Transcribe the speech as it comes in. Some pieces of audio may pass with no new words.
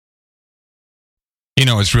You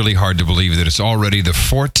know, it's really hard to believe that it's already the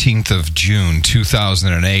 14th of June,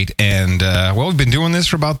 2008. And, we've been doing this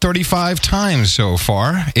for about 35 times so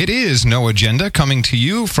far. It is No Agenda, coming to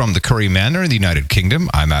you from the Curry Manor in the United Kingdom.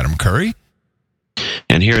 I'm Adam Curry.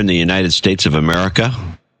 And here in the United States of America,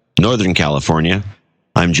 Northern California,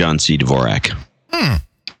 I'm John C. Dvorak.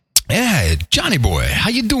 Yeah, Johnny boy, how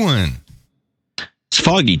you doing? It's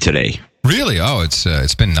foggy today. Really? Oh,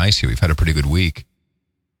 it's been nice here. We've had a pretty good week.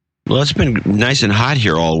 Well, it's been nice and hot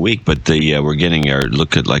here all week, but we're getting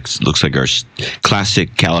looks like our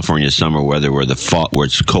classic California summer weather, where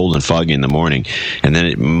it's cold and foggy in the morning, and then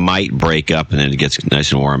it might break up, and then it gets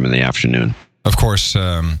nice and warm in the afternoon. Of course.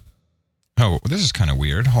 This is kind of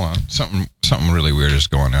weird. Hold on, something really weird is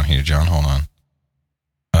going on here, John. Hold on.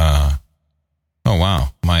 Oh wow,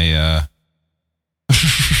 my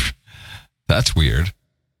that's weird.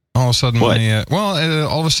 All of a sudden,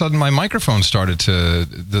 all of a sudden, my microphone started to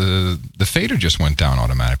the fader just went down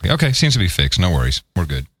automatically. Okay, seems to be fixed. No worries, we're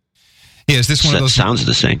good. Yeah, is this one of those? Sounds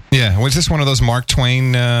the same. Yeah, was this one of those Mark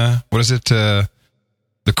Twain? What is it?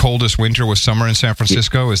 The coldest winter was summer in San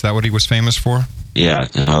Francisco. Is that what he was famous for? Yeah,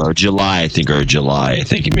 July, I think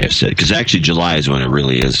he may have said. Because actually, July is when it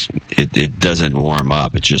really is. It doesn't warm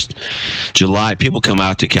up. It's just July. People come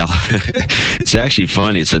out to California. It's actually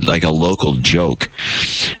funny. It's like a local joke.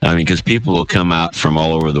 I mean, because people will come out from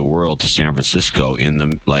all over the world to San Francisco in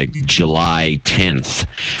July 10th,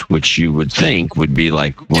 which you would think would be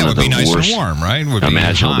like one of the nice worst, and warm, right? Would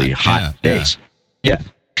imaginably hot days. Yeah.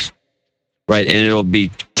 Right, and it'll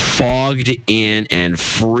be fogged in and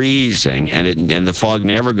freezing, and the fog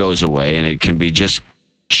never goes away, and it can be just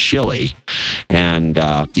chilly. And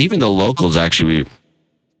even the locals actually,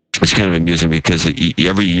 it's kind of amusing because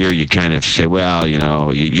every year you kind of say, well, you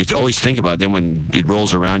always think about it. Then when it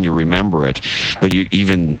rolls around, you remember it. But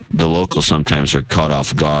even the locals sometimes are caught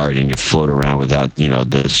off guard, and you float around without,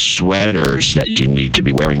 the sweaters that you need to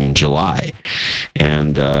be wearing in July.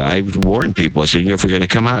 And I warn people, I say, if you're going to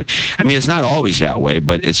come out, I mean, it's not always that way,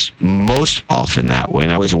 but it's most often that way.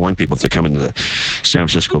 And I always warn people, if they come into the San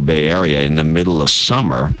Francisco Bay Area in the middle of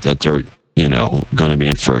summer, that they're, going to be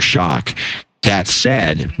in for a shock. That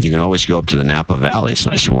said, you can always go up to the Napa Valley. It's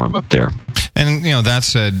nice and warm up there. And, that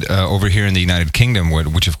said, over here in the United Kingdom,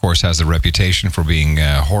 which of course has the reputation for being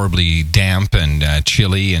horribly damp and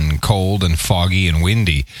chilly and cold and foggy and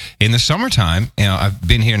windy. In the summertime, I've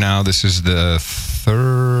been here now. This is the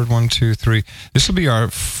third, 1, 2, 3. This will be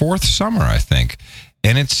our fourth summer, I think.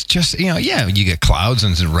 And it's just, you get clouds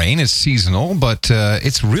and rain. It's seasonal, but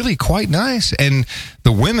it's really quite nice. And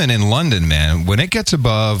the women in London, man, when it gets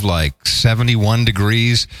above like 71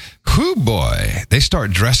 degrees, whoo boy, they start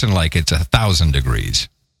dressing like it's 1,000 degrees.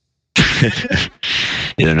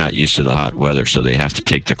 They're not used to the hot weather, so they have to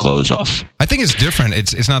take their clothes off. I think it's different.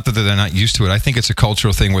 It's not that they're not used to it. I think it's a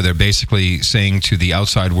cultural thing where they're basically saying to the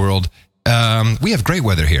outside world, we have great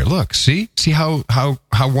weather here. Look, see how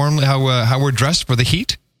warmly how we're dressed for the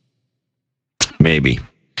heat. Maybe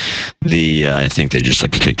I think they just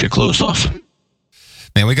like to take their clothes off.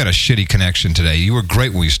 Man, we got a shitty connection today. You were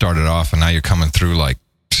great when you started off, and now you're coming through like.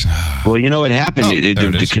 Well, you know what happened?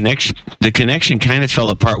 The connection kind of fell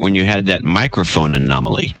apart when you had that microphone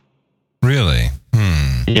anomaly. Really?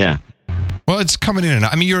 Yeah. Well, it's coming in and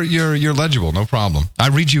out. I mean, you're legible, no problem. I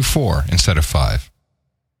read you 4 instead of 5.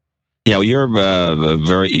 Yeah, well, you're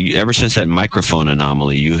ever since that microphone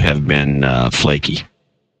anomaly, you have been flaky.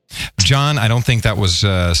 John, I don't think that was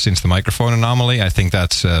since the microphone anomaly. I think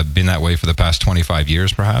that's been that way for the past 25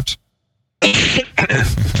 years, perhaps.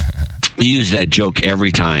 You use that joke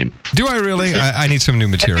every time. Do I really? I need some new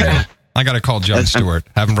material. I got to call Jon Stewart,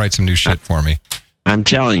 have him write some new shit for me. I'm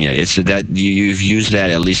telling you, it's that you've used that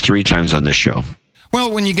at least 3 times on this show.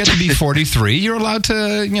 Well, when you get to be 43, you're allowed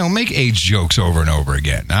to, make age jokes over and over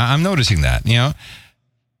again. I'm noticing that,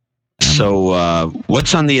 So,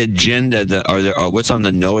 what's on the agenda? What's on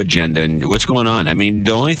the no agenda, and what's going on? I mean,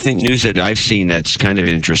 the only news that I've seen that's kind of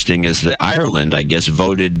interesting is that Ireland, I guess,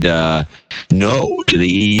 voted no to the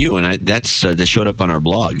EU, and that showed up on our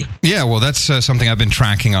blog. Yeah, well, that's something I've been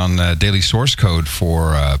tracking on Daily Source Code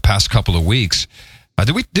for past couple of weeks.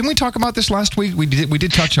 Didn't we talk about this last week? We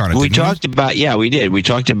did touch on it. We talked about We did. We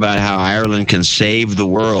talked about how Ireland can save the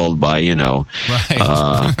world by yeah.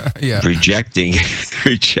 rejecting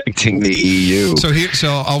the EU. So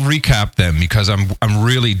I'll recap them because I'm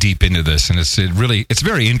really deep into this, and it's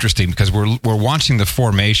very interesting because we're watching the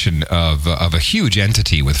formation of a huge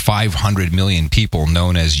entity with 500 million people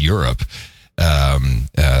known as Europe, and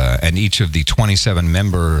each of the 27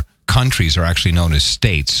 member countries are actually known as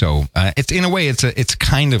states. So it's in a way it's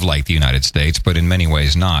kind of like the United States, but in many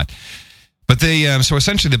ways not. But so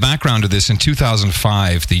essentially the background of this, in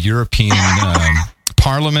 2005, the European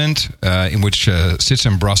Parliament, in which sits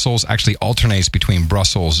in Brussels, actually alternates between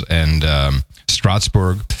Brussels and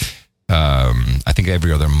Strasbourg. I think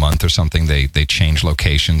every other month or something, they change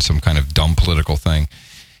location, some kind of dumb political thing.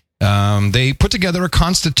 They put together a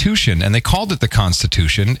constitution, and they called it the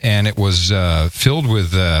Constitution, and it was filled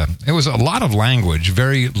with, it was a lot of language,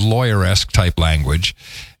 very lawyer-esque type language,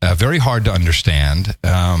 very hard to understand,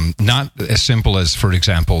 not as simple as, for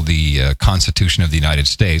example, the Constitution of the United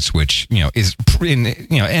States, which, is,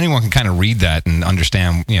 anyone can kind of read that and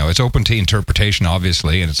understand, it's open to interpretation,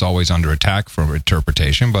 obviously, and it's always under attack for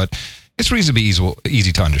interpretation, but it's reasonably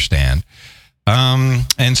easy to understand.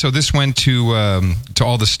 And so this went to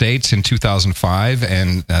all the states in 2005,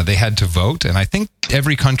 and they had to vote. And I think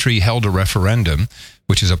every country held a referendum,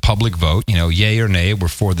 which is a public vote, yay or nay, we're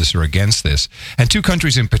for this or against this. And two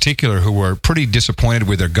countries in particular who were pretty disappointed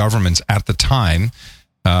with their governments at the time,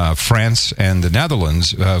 France and the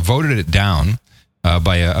Netherlands, voted it down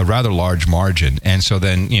by a rather large margin. And so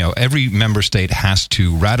then, every member state has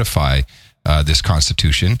to ratify this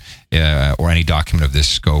constitution or any document of this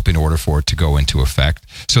scope in order for it to go into effect.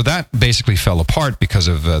 So that basically fell apart because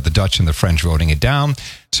of the Dutch and the French voting it down.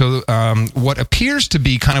 So what appears to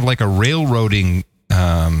be kind of like a railroading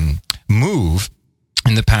move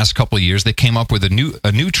in the past couple of years, they came up with a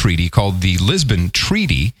new treaty called the Lisbon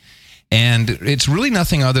Treaty. And it's really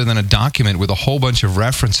nothing other than a document with a whole bunch of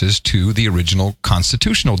references to the original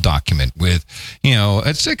constitutional document with,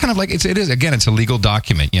 it's kind of like, it's a legal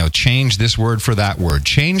document, change this word for that word,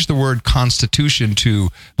 change the word constitution to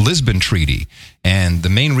Lisbon Treaty. And the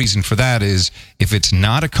main reason for that is if it's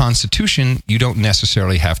not a constitution, you don't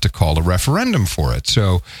necessarily have to call a referendum for it.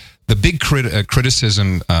 So the big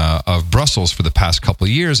criticism of Brussels for the past couple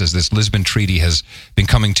of years, as this Lisbon Treaty has been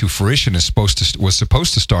coming to fruition, was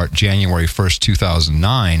supposed to start January 1st,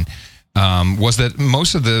 2009, was that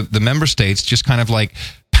most of the member states just kind of like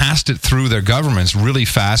passed it through their governments really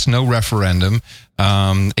fast, no referendum,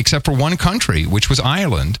 except for one country, which was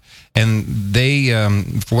Ireland. And they,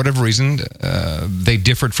 for whatever reason, they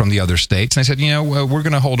differed from the other states. And they said, we're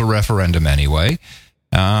going to hold a referendum anyway.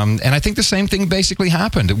 And I think the same thing basically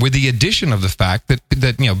happened with the addition of the fact that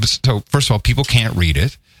so first of all, people can't read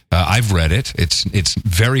it. I've read it. It's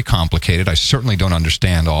very complicated. I certainly don't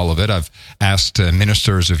understand all of it. I've asked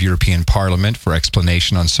ministers of European Parliament for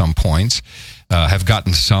explanation on some points. Have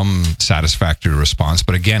gotten some satisfactory response,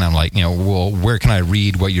 but again, I'm like, well, where can I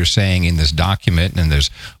read what you're saying in this document? And there's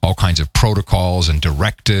all kinds of protocols and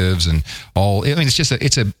directives and all. I mean, it's just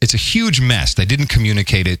it's a huge mess. They didn't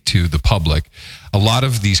communicate it to the public. A lot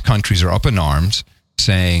of these countries are up in arms,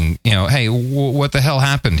 saying, hey, what the hell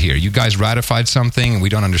happened here? You guys ratified something, and we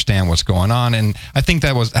don't understand what's going on. And I think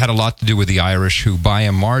that had a lot to do with the Irish, who, by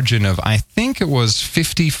a margin of, I think it was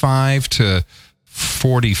 55 to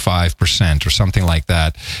 45% or something like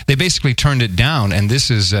that, they basically turned it down. And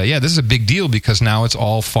this is a big deal because now it's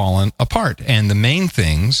all fallen apart. And the main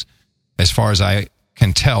things, as far as I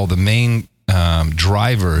can tell, the main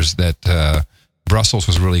drivers that Brussels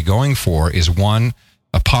was really going for is, one,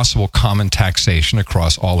 a possible common taxation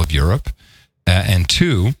across all of Europe, and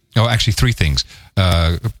two, actually three things: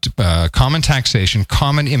 common taxation,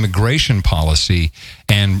 common immigration policy,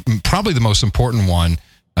 and probably the most important one,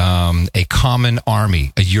 a common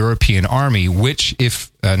army, a European army, which,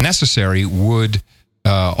 if necessary, would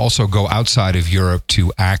also go outside of Europe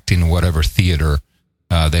to act in whatever theater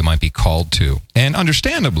they might be called to. And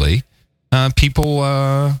understandably, people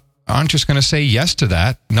aren't just going to say yes to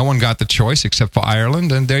that. No one got the choice except for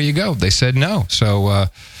Ireland, and there you go. They said no. So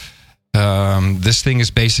this thing is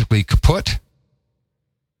basically kaput.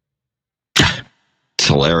 It's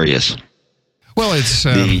hilarious. Well,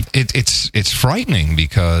 it's frightening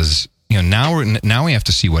because now we have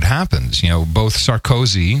to see what happens. Both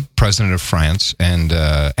Sarkozy, president of France, and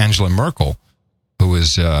Angela Merkel, who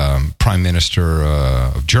is prime minister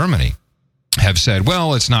of Germany, have said,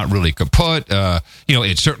 well, it's not really kaput.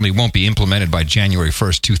 It certainly won't be implemented by January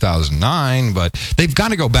 1st, 2009, but they've got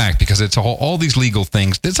to go back because it's all these legal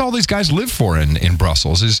things. That's all these guys live for in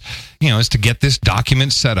Brussels is to get this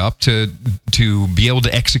document set up to be able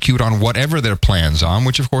to execute on whatever their plans on,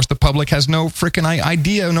 which of course the public has no freaking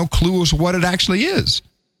idea, no clue as what it actually is.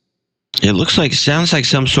 It sounds like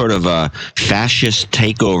some sort of a fascist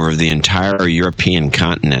takeover of the entire European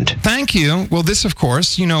continent. Thank you. Well, this, of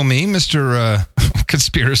course, me, Mr.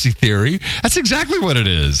 Conspiracy Theory. That's exactly what it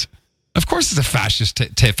is. Of course, it's a fascist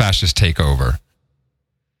takeover.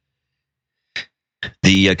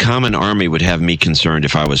 The common army would have me concerned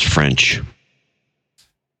if I was French.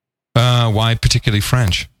 Why particularly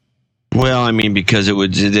French? Well, I mean, because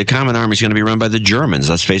the Common Army is going to be run by the Germans.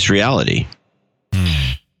 Let's face reality.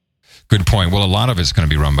 Good point. Well, a lot of it's going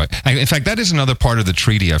to be run by... In fact, that is another part of the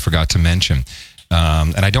treaty I forgot to mention.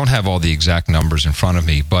 And I don't have all the exact numbers in front of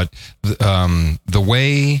me, but the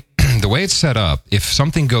way it's set up, if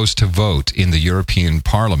something goes to vote in the European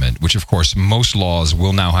Parliament, which of course most laws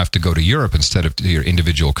will now have to go to Europe instead of to your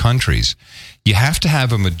individual countries, you have to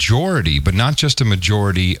have a majority, but not just a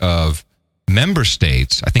majority of member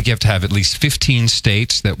states. I think you have to have at least 15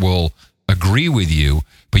 states that will agree with you,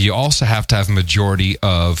 but you also have to have a majority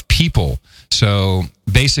of people. So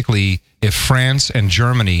basically, if France and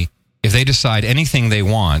Germany, if they decide anything they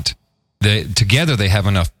want, together they have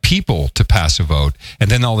enough people to pass a vote, and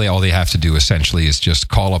then all they have to do essentially is just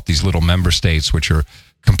call up these little member states, which are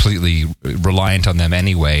completely reliant on them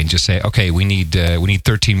anyway, and just say, okay, we need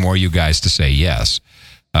 13 more you guys to say yes,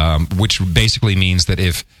 which basically means that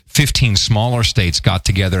if 15 smaller states got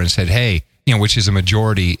together and said, hey, which is a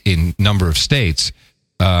majority in number of states,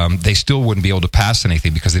 they still wouldn't be able to pass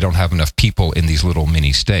anything because they don't have enough people in these little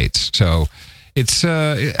mini states. So it's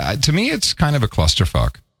to me, it's kind of a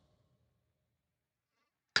clusterfuck.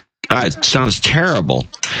 It sounds terrible.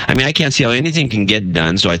 I mean, I can't see how anything can get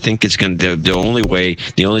done. So I think it's going to the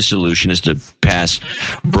only solution is to pass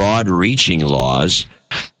broad-reaching laws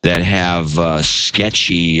that have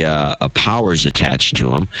sketchy powers attached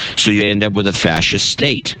to them. So you end up with a fascist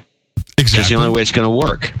state. Exactly. That's the only way it's going to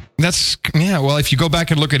work. Well, if you go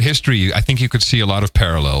back and look at history, I think you could see a lot of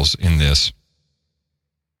parallels in this.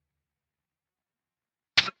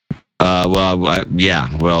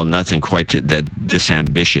 Well, nothing quite this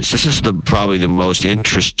ambitious. This is probably the most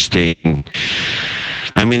interesting.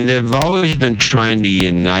 I mean, they've always been trying to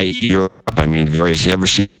unite Europe. I mean, ever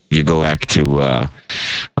since you go back to,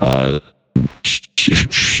 I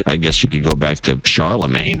guess you could go back to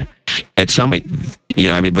Charlemagne. At some point,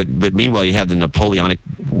 but meanwhile, you have the Napoleonic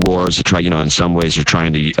Wars that try, in some ways, are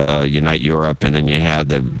trying to unite Europe, and then you had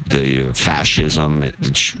the fascism,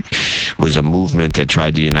 which was a movement that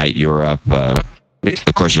tried to unite Europe. Of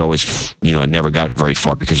course, it always, it never got very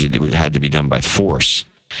far because it had to be done by force.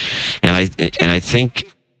 And I think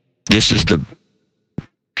this is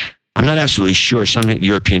I'm not absolutely sure. Some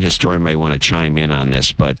European historian may want to chime in on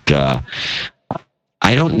this, but I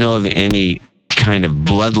don't know of any kind of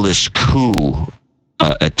bloodless coup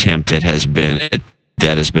attempt that has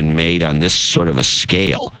been made on this sort of a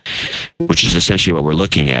scale, which is essentially what we're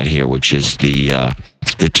looking at here, which is the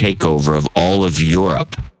takeover of all of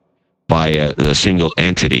Europe by a single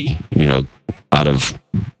entity, out of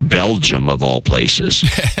Belgium of all places.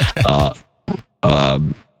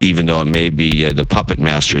 Even though it may be the puppet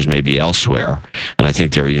masters may be elsewhere, and I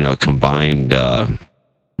think they're combined.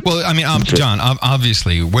 Well, I mean, John,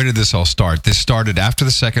 obviously, where did this all start? This started after the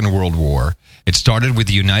Second World War. It started with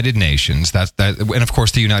the United Nations. And of course,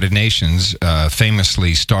 the United Nations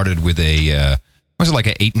famously started with was it like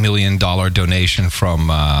an $8 million donation from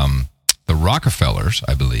the Rockefellers,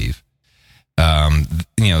 I believe.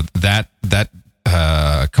 That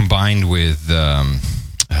combined with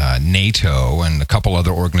NATO and a couple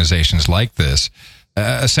other organizations like this.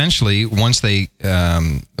 Essentially, once they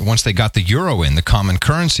got the euro in, the common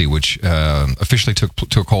currency, which officially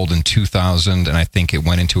took hold in 2000, and I think it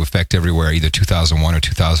went into effect everywhere, either 2001 or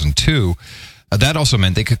 2002. That also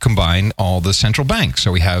meant they could combine all the central banks.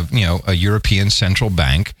 So we have a European central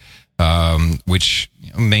bank, which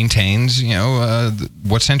maintains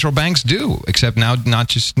what central banks do, except now not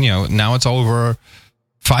just now it's all over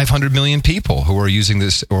 500 million people who are using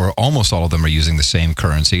this, or almost all of them are using the same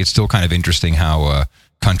currency. It's still kind of interesting how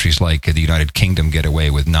countries like the United Kingdom get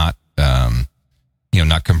away with not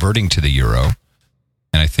converting to the euro.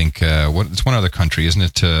 And I think it's one other country, isn't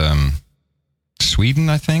it? Sweden,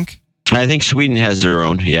 I think. I think Sweden has their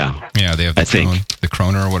own. Yeah. Yeah, they have the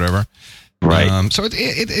kroner or whatever. Right. So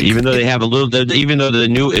even though they have a little, even though the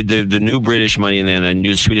new British money and then the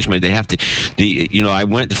new Swedish money, they have to. I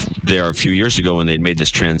went there a few years ago when they made this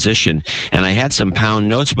transition, and I had some pound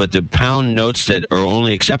notes, but the pound notes that are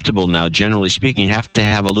only acceptable now, generally speaking, have to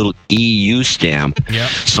have a little EU stamp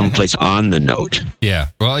someplace on the note. Yeah.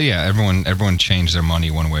 Well, yeah. Everyone changed their money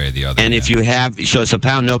one way or the other. And if you have, so it's a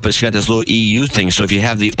pound note, but it's got this little EU thing. So if you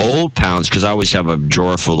have the old pounds, because I always have a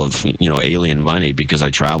drawer full of alien money because I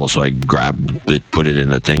travel, so I grab it, put it in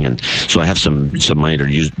the thing, and so I have some money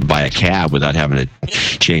to buy a cab without having to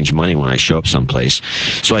change money when I show up someplace.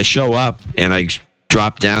 So I show up and I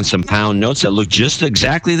drop down some pound notes that look just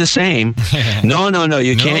exactly the same. No,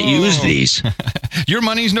 you can't use these. Your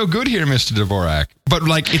money's no good here, Mr. Dvorak. But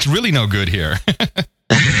it's really no good here.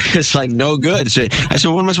 it's like no good. So I said,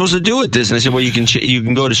 what am I supposed to do with this? And I said, well, you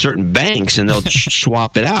can go to certain banks and they'll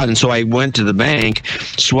swap it out. And so I went to the bank,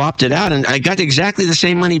 swapped it out, and I got exactly the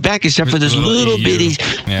same money back, except for this little bitty,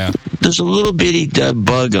 there's a little bitty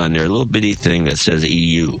bug on there, a little bitty thing that says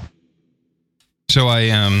EU. So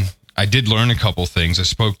I did learn a couple things. I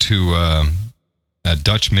spoke to a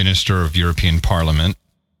Dutch minister of European Parliament,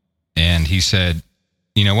 and he said,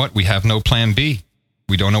 you know what, we have no plan B.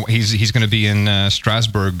 We don't know. He's going to be in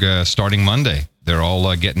Strasbourg starting Monday. They're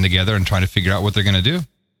all getting together and trying to figure out what they're going to do.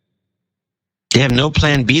 They have no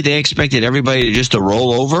plan B? They expected everybody to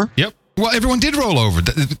roll over? Yep. Well, everyone did roll over.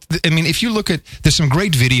 I mean, if you look at, there's some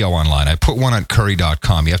great video online. I put one on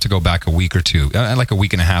curry.com. You have to go back a week or two, like a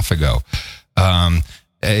week and a half ago.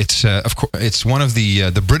 It's of course it's one of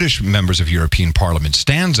the British members of European Parliament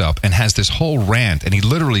stands up and has this whole rant, and he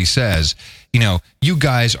literally says, you know, you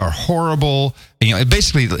guys are horrible. And, you know,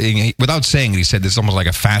 basically, without saying it, he said this is almost like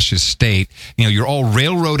a fascist state. You know, you're all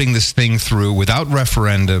railroading this thing through without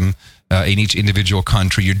referendum in each individual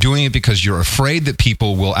country. You're doing it because you're afraid that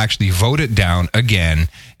people will actually vote it down again.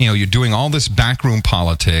 You know, you're doing all this backroom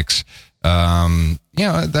politics. You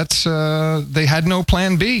know, that's they had no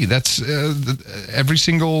plan B. That's every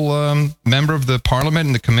single member of the parliament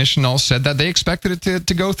and the commission all said that they expected it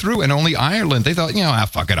to go through, and only Ireland. They thought, you know,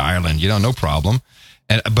 fuck it, Ireland, you know, no problem.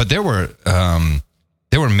 But there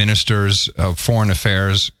were ministers of foreign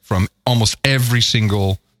affairs from almost every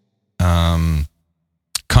single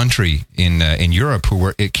country in Europe who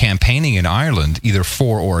were campaigning in Ireland, either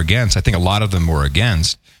for or against. I think a lot of them were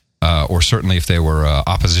against. Or certainly if they were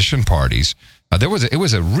opposition parties, it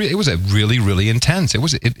was a really, really intense.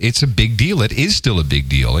 It's a big deal. It is still a big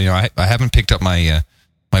deal. You know, I haven't picked up my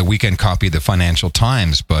weekend copy of the Financial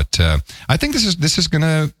Times, but I think this is going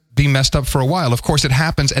to be messed up for a while. Of course, it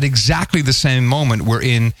happens at exactly the same moment. We're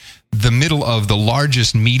in the middle of the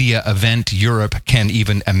largest media event Europe can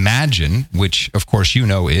even imagine, which, of course, you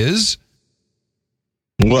know is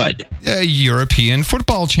what? European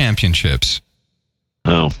football championships.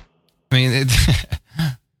 Oh. I mean,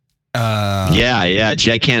 yeah.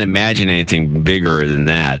 I can't imagine anything bigger than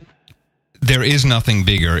that. There is nothing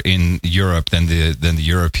bigger in Europe than the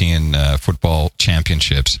European football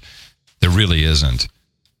championships. There really isn't.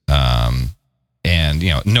 And, you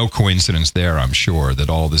know, no coincidence there, I'm sure, that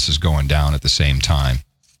all this is going down at the same time.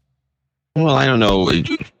 Well, I don't know.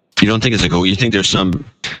 You don't think you think there's some...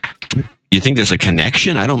 You think there's a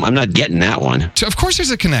connection? I'm not getting that one. So of course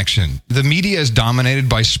there's a connection. The media is dominated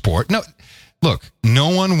by sport. No, look,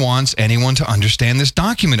 no one wants anyone to understand this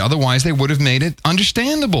document. Otherwise, they would have made it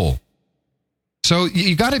understandable. So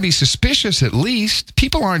you got to be suspicious at least.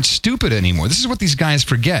 People aren't stupid anymore. This is what these guys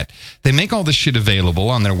forget. They make all this shit available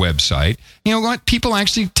on their website. You know what? People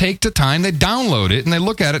actually take the time, they download it, and they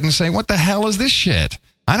look at it and say, what the hell is this shit?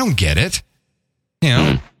 I don't get it. You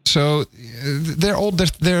know, so they're old.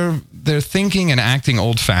 They're thinking and acting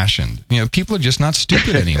old-fashioned. You know, people are just not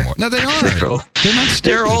stupid anymore. No, they are. They're not stupid.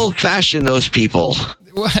 They're old-fashioned, those people.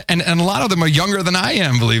 And a lot of them are younger than I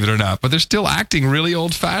am, believe it or not. But they're still acting really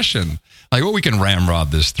old-fashioned. Like, well, we can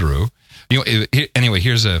ramrod this through. You know. Anyway,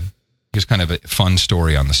 here's kind of a fun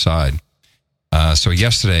story on the side. So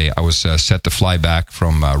yesterday, I was set to fly back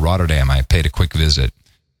from Rotterdam. I paid a quick visit.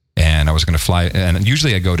 And I was going to fly, and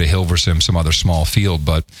usually I go to Hilversum, some other small field,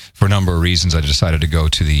 but for a number of reasons, I decided to go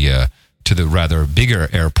to the rather bigger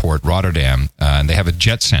airport, Rotterdam, and they have a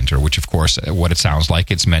jet center, which, of course, what it sounds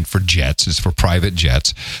like, it's meant for jets, it's for private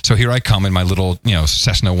jets. So here I come in my little, you know,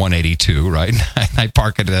 Cessna 182, right? I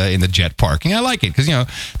park it in the jet parking. I like it because, you know,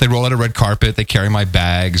 they roll out a red carpet, they carry my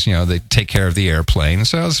bags, you know, they take care of the airplane,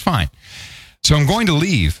 so it's fine. So I'm going to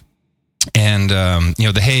leave. And you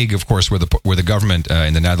know, The Hague, of course, where the government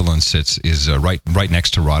in the Netherlands sits, is right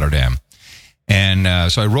next to Rotterdam.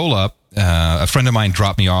 And so I roll up. A friend of mine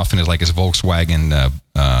dropped me off in his Volkswagen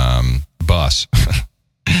bus,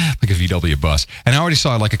 like a VW bus. And I already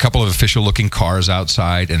saw like a couple of official-looking cars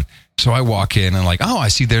outside. And so I walk in and like, oh, I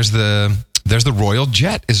see there's the Royal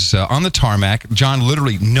Jet is on the tarmac. John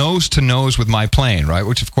literally nose to nose with my plane, right?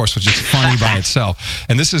 Which, of course, was just funny by itself.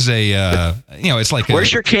 And this is it's like...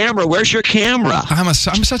 Where's your camera? Where's your camera? I'm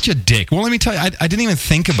such a dick. Well, let me tell you, I didn't even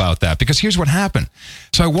think about that because here's what happened.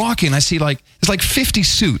 So I walk in, I see there's like 50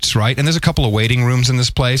 suits, right? And there's a couple of waiting rooms in this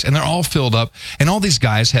place, and they're all filled up. And all these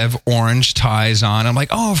guys have orange ties on. I'm like,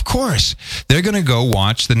 oh, of course. They're going to go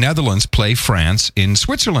watch the Netherlands play France in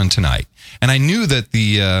Switzerland tonight. And I knew that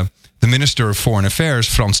the Minister of Foreign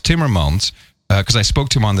Affairs, Frans Timmermans, because I spoke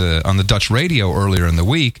to him on the Dutch radio earlier in the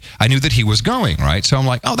week, I knew that he was going, right? So I'm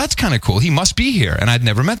like, oh, that's kind of cool. He must be here. And I'd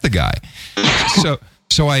never met the guy.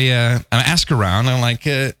 So I ask around. I'm like,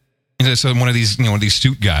 So one of these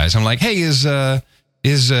suit guys, I'm like, hey, is Mr.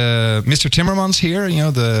 Timmermans here?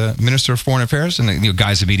 The Minister of Foreign Affairs, and the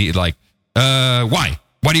guy's immediately like, why?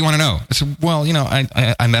 Why do you want to know? I said, well,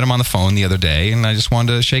 I met him on the phone the other day, and I just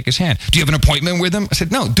wanted to shake his hand. Do you have an appointment with him? I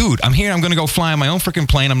said, no, dude, I'm here. I'm going to go fly on my own freaking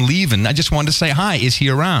plane. I'm leaving. I just wanted to say hi. Is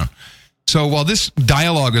he around? So while this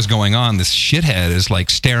dialogue is going on, this shithead is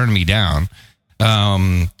like staring me down.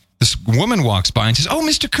 This woman walks by and says, oh,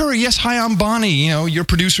 Mr. Curry, yes, hi, I'm Bonnie. Your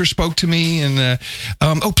producer spoke to me, and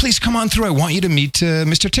please come on through. I want you to meet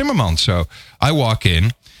Mr. Timmermans. So I walk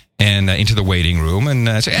in. And into the waiting room, and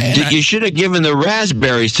say, hey, you should have given the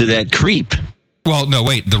raspberries to that creep. Well, no,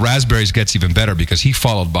 wait. The raspberries gets even better because he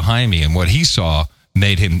followed behind me, and what he saw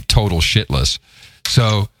made him total shitless.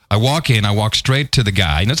 So I walk straight to the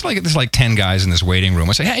guy, and there's like 10 guys in this waiting room.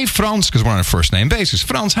 I say, hey, Frans, because we're on a first name basis.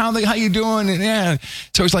 Frans, how you doing? And yeah.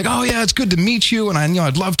 So he's like, oh yeah, it's good to meet you, and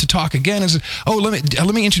I'd love to talk again. And says, oh,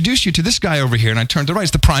 let me introduce you to this guy over here. And I turn to the right.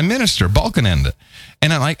 It's the Prime Minister, Balkenende.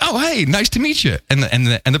 And I'm like, oh, hey, nice to meet you. And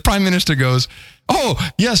the Prime Minister goes,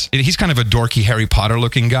 oh, yes. And he's kind of a dorky Harry Potter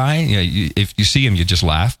looking guy. If you see him, you just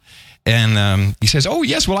laugh. And he says, oh,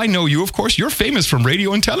 yes, well, I know you. Of course, you're famous from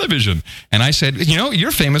radio and television. And I said, you're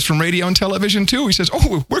famous from radio and television, too. He says,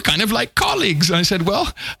 oh, we're kind of like colleagues. And I said,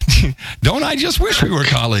 well, don't I just wish we were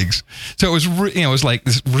colleagues? So it was, it was like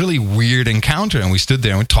this really weird encounter. And we stood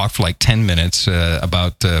there and we talked for like 10 minutes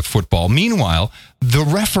about football. Meanwhile, the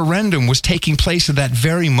referendum was taking place at that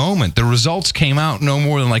very moment. The results came out no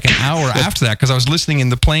more than like an hour after that because I was listening in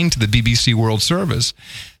the plane to the BBC World Service.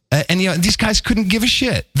 And these guys couldn't give a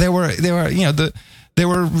shit. They were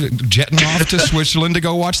jetting off to Switzerland to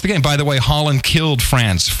go watch the game. By the way, Holland killed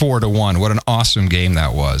France 4-1. What an awesome game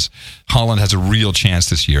that was. Holland has a real chance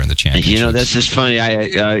this year in the championship. That's just funny.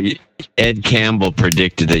 Ed Campbell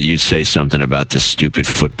predicted that you'd say something about this stupid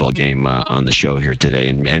football game on the show here today,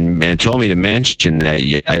 and told me to mention that.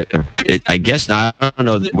 I guess I don't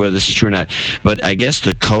know whether this is true or not, but I guess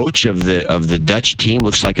the coach of the Dutch team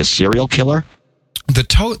looks like a serial killer.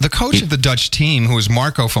 The coach of the Dutch team, who is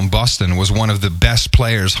Marco van Basten, was one of the best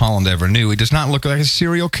players Holland ever knew. He does not look like a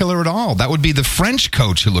serial killer at all. That would be the French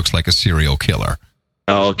coach who looks like a serial killer.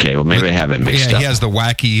 Oh, okay. Well, maybe I have it mixed up. Yeah, he has the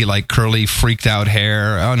wacky, like, curly, freaked out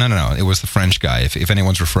hair. Oh, no. It was the French guy, if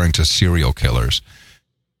anyone's referring to serial killers.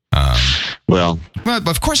 But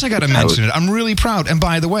of course I got to mention it. I'm really proud. And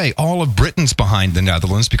by the way, all of Britain's behind the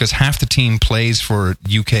Netherlands because half the team plays for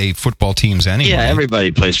UK football teams anyway. Yeah,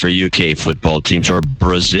 everybody plays for UK football teams or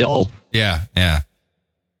Brazil. Yeah.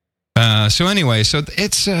 So anyway,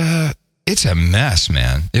 it's a mess,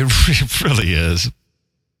 man. It really is.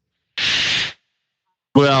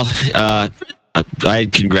 Well, I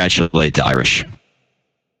congratulate the Irish.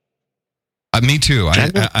 Me too.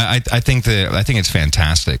 I think it's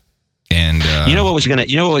fantastic. And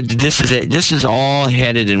this is all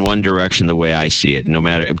headed in one direction the way I see it. No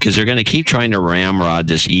matter, because they're going to keep trying to ramrod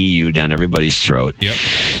this EU down everybody's throat. Yep.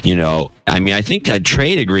 I think a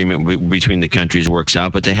trade agreement between the countries works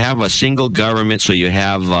out, but to have a single government, so you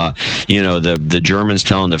have the Germans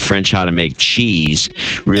telling the French how to make cheese,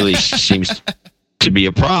 really seems to be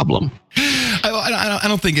a problem. I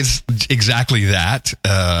don't think it's exactly that.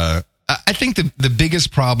 I think the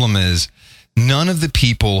biggest problem is none of the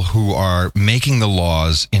people who are making the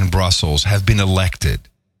laws in Brussels have been elected.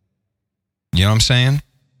 You know what I'm saying?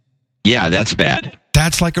 Yeah, that's bad.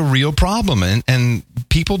 That's like a real problem, and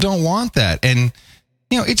people don't want that. And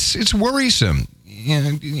it's worrisome.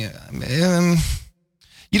 You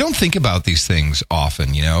don't think about these things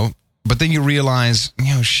often, but then you realize,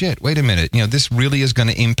 shit, wait a minute, this really is going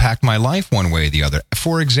to impact my life one way or the other.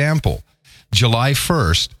 For example, July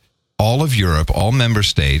 1st, all of Europe, all member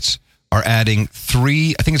states are adding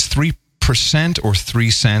 3% or 3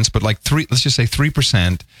 cents, but let's just say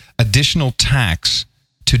 3% additional tax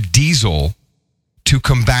to diesel to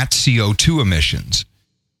combat CO2 emissions.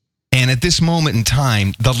 And at this moment in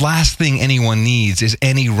time, the last thing anyone needs is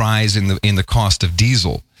any rise in the cost of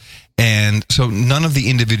diesel. And so none of the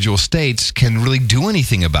individual states can really do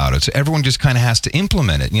anything about it. So everyone just kind of has to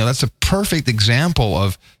implement it. That's a perfect example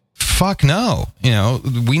of fuck no.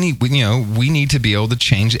 We need to be able to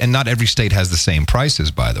change, and not every state has the same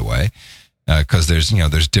prices, by the way, because there's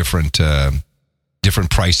different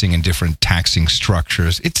pricing and different taxing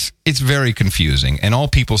structures. It's very confusing, and all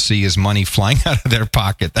people see is money flying out of their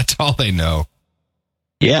pocket. That's all they know.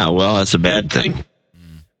 Yeah, well, that's a bad thing.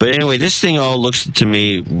 But anyway, this thing all looks to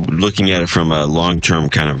me, looking at it from a long-term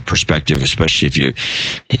kind of perspective, especially if you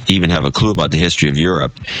even have a clue about the history of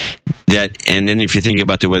Europe, and then if you think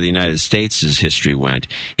about the way the United States' history went,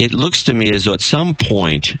 it looks to me as though at some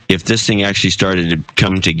point, if this thing actually started to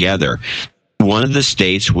come together, one of the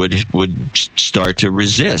states would start to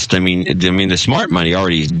resist. I mean, the smart money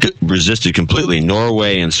already resisted completely.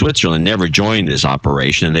 Norway and Switzerland never joined this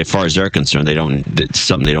operation, and as far as they're concerned, it's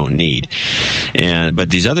something they don't need. But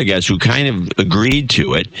these other guys who kind of agreed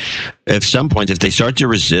to it, at some point, if they start to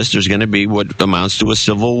resist, there's going to be what amounts to a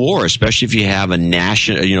civil war, especially if you have a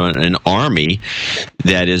an army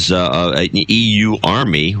that is an EU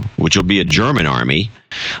army, which will be a German army,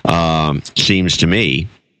 seems to me.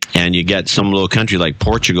 And you get some little country like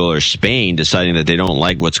Portugal or Spain deciding that they don't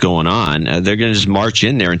like what's going on, they're going to just march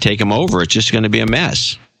in there and take them over. It's just going to be a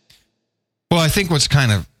mess. Well, I think what's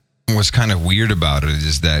kind of weird about it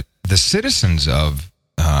is that the citizens of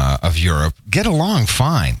Europe get along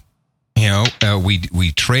fine.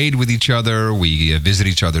 We trade with each other, we visit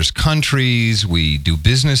each other's countries, we do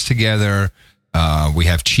business together. We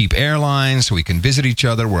have cheap airlines, so we can visit each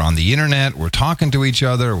other. We're on the internet. We're talking to each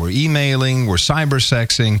other. We're emailing. We're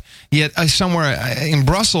cybersexing. Yet somewhere in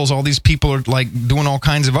Brussels, all these people are like doing all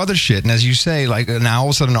kinds of other shit. And as you say, like now all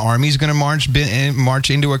of a sudden, an army's going to march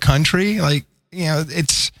into a country. Like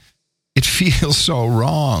it feels so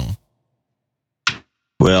wrong.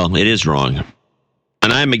 Well, it is wrong.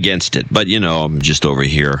 And I'm against it, but I'm just over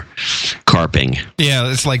here carping.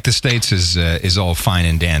 Yeah, it's like the States is all fine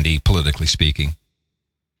and dandy, politically speaking.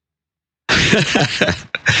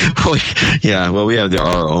 Well, we have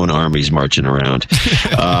our own armies marching around.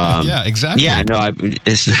 Yeah, exactly. Yeah, no,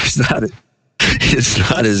 it's not. It's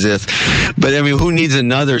not as if, but I mean, who needs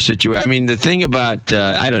another situation? I mean, the thing about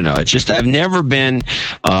I don't know. It's just I've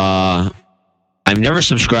never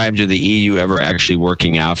subscribed to the EU ever actually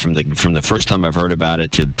working out from the first time I've heard about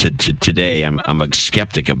it to today. I'm a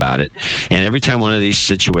skeptic about it, and every time one of these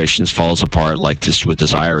situations falls apart, like this with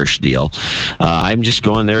this Irish deal, I'm just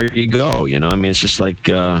going, there you go. I mean, it's just like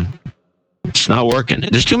it's not working.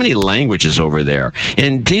 There's too many languages over there,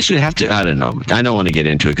 and these would have to. I don't know. I don't want to get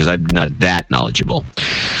into it because I'm not that knowledgeable.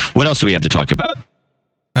 What else do we have to talk about?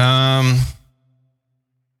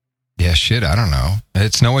 Yeah, shit, I don't know.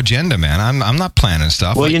 It's no agenda, man. I'm not planning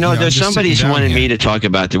stuff. Well, there's somebody's wanted me to talk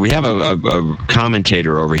about that. We have a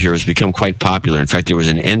commentator over here who's become quite popular. In fact, there was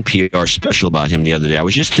an NPR special about him the other day. I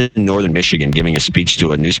was just in northern Michigan giving a speech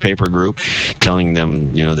to a newspaper group, telling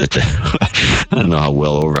them, that I don't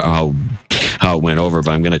know how it went over, but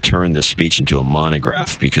I'm going to turn this speech into a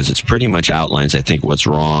monograph because it's pretty much outlines, I think, what's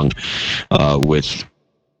wrong with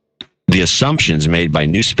the assumptions made by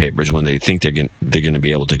newspapers when they think they're going to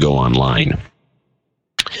be able to go online.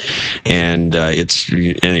 And it's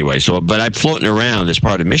anyway. So, but I'm floating around this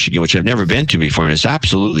part of Michigan, which I've never been to before, and it's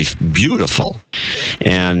absolutely beautiful.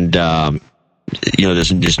 And there's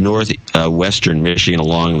northwestern Michigan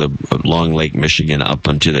along Lake Michigan up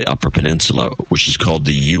onto the Upper Peninsula, which is called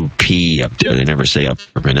the UP up there. They never say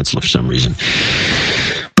Upper Peninsula for some reason.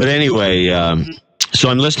 But anyway. So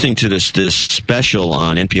I'm listening to this special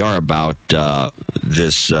on NPR about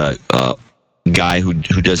this guy who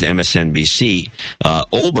does MSNBC,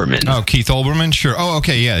 Olbermann. Oh, Keith Olbermann? Sure. Oh,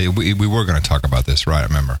 okay, yeah. We were going to talk about this, right? I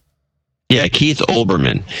remember. Yeah, Keith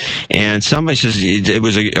Olbermann. And somebody says, it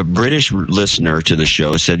was a British listener to the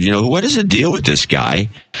show, said, what is the deal with this guy?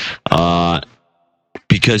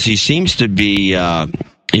 Because he seems to be, I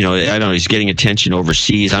don't know, he's getting attention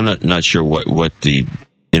overseas. I'm not sure what the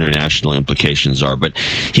international implications are, but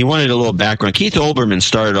he wanted a little background. Keith Olbermann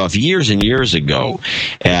started off years and years ago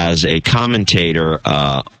as a commentator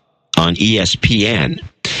on ESPN,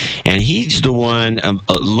 and he's the one,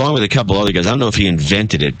 along with a couple other guys. I don't know if he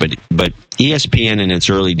invented it, but ESPN in its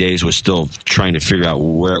early days was still trying to figure out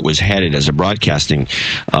where it was headed as a broadcasting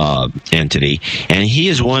entity, and he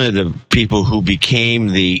is one of the people who became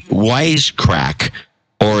the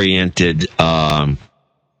wisecrack-oriented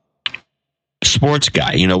sports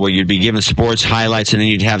guy, where you'd be given sports highlights and then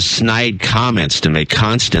you'd have snide comments to make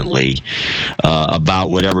constantly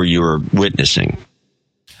about whatever you were witnessing.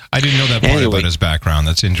 I didn't know that part about his background.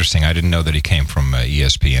 That's interesting. I didn't know that he came from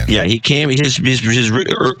ESPN. Yeah, he came. His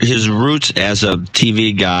roots as a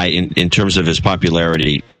TV guy in terms of his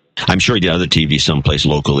popularity. I'm sure he did other TV someplace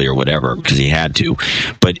locally or whatever because he had to,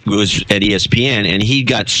 but it was at ESPN, and he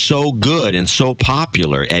got so good and so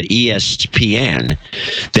popular at ESPN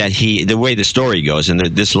that the way the story goes, and a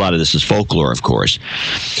lot of this is folklore, of course,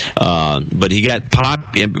 but he got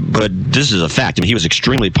but this is a fact. I mean, he was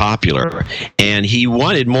extremely popular, and he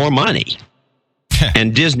wanted more money,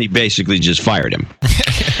 and Disney basically just fired him.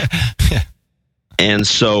 And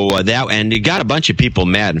so and it got a bunch of people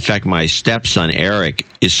mad. In fact, my stepson Eric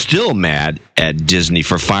is still mad at Disney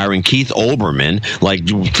for firing Keith Olbermann like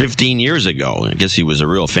 15 years ago. I guess he was a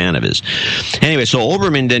real fan of his. Anyway, so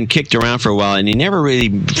Olbermann then kicked around for a while, and he never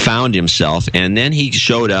really found himself. And then he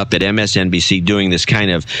showed up at MSNBC doing this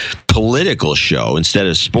kind of political show instead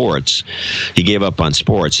of sports. He gave up on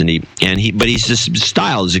sports, but his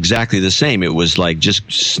style is exactly the same. It was like just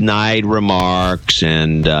snide remarks,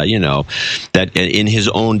 and that in his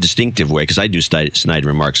own distinctive way. Because I do snide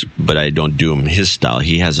remarks, but I don't do them his style.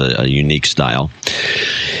 He has a unique style,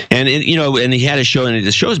 and and he had a show, and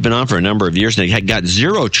the show has been on for a number of years, and it had got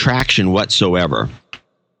zero traction whatsoever.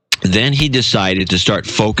 Then he decided to start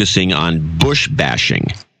focusing on Bush bashing.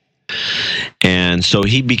 And so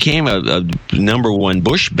he became a number one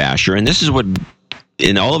Bush basher. And this is what,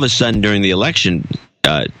 and all of a sudden during the election,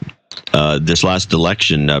 this last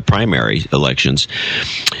election, primary elections,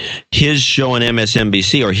 his show on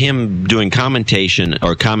MSNBC, or him doing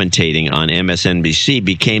commentating on MSNBC,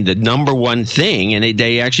 became the number one thing. And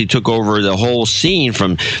they actually took over the whole scene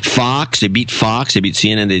from Fox. They beat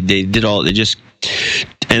CNN.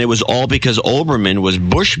 And it was all because Olbermann was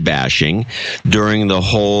Bush bashing during the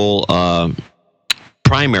whole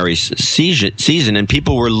primary season, and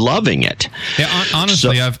people were loving it. Yeah,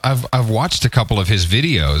 honestly, so, I've watched a couple of his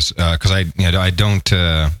videos because I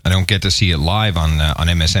don't get to see it live on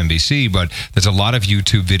MSNBC, but there's a lot of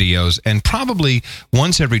YouTube videos, and probably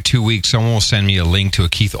once every 2 weeks, someone will send me a link to a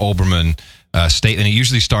Keith Olbermann statement. It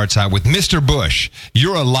usually starts out with, "Mr. Bush,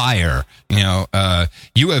 you're a liar.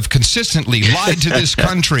 You have consistently lied to this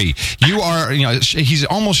country. You are."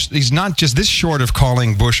 He's not just this short of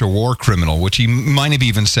calling Bush a war criminal, which he might have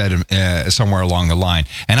even said somewhere along the line.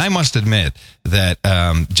 And I must admit that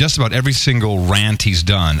just about every single rant he's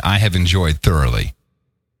done, I have enjoyed thoroughly.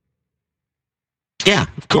 Yeah,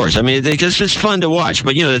 of course. I mean, it's fun to watch,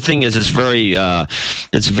 but the thing is, it's very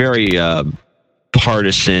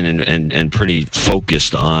partisan and pretty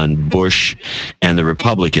focused on Bush and the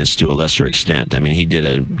Republicans to a lesser extent. I mean, he did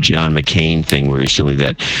a John McCain thing where recently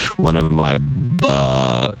that one of my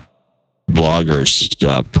bloggers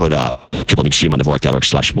put up. Let me see him on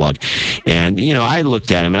thevork.org/blog. And, I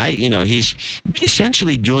looked at him, and he's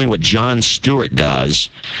essentially doing what Jon Stewart does,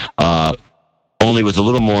 only with a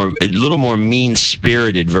little more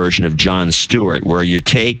mean-spirited version of Jon Stewart, where you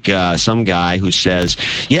take some guy who says,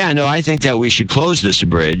 I think that we should close this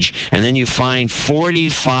bridge, and then you find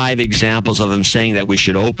 45 examples of him saying that we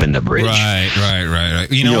should open the bridge. Right.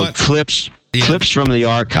 You know what? Clips from the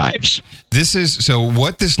archives. So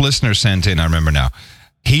what this listener sent in, I remember now.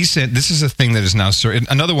 He said, this is a thing that is now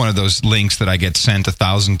another one of those links that I get sent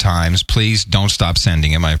 1,000 times. Please don't stop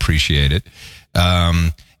sending them. I appreciate it.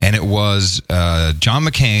 And it was John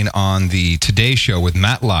McCain on the Today Show with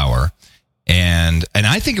Matt Lauer, and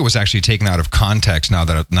I think it was actually taken out of context now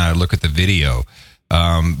that I look at the video.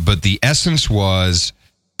 But the essence was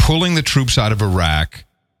pulling the troops out of Iraq.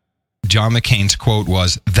 John McCain's quote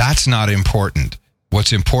was, "That's not important.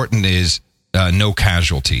 What's important is no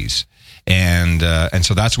casualties." And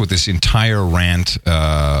so that's what this entire rant,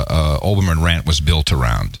 Olbermann rant, was built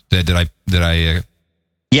around. Did I?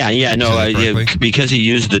 Yeah, because he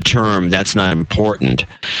used the term, "that's not important."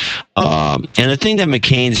 And the thing that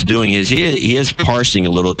McCain's doing is he is parsing a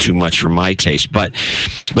little too much for my taste. But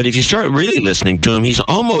if you start really listening to him, he's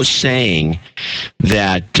almost saying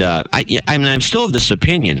that, I'm still of this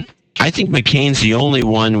opinion. I think McCain's the only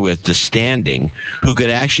one with the standing who could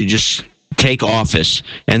actually just take office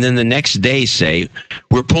and then the next day say,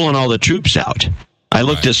 "We're pulling all the troops out. I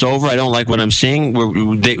looked this over. I don't like what I'm seeing.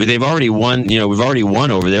 They've already won. We've already won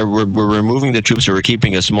over there. We're removing the troops, or we're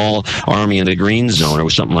keeping a small army in the green zone, or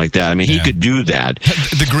something like that." I mean, he could do that.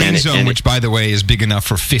 The green zone, which, by the way, is big enough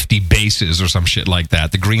for 50 bases or some shit like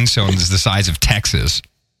that. The green zone is the size of Texas.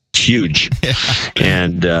 It's huge. Yeah.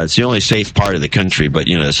 And it's the only safe part of the country, but,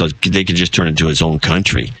 so they could just turn it into its own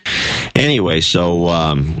country. Anyway, so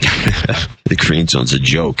the green zone's a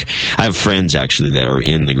joke. I have friends, actually, that are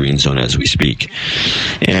in the green zone as we speak.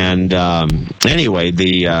 And anyway,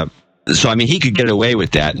 so, I mean, he could get away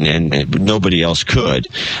with that, and nobody else could.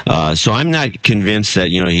 So I'm not convinced that,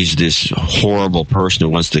 he's this horrible person who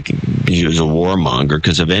wants to use a warmonger,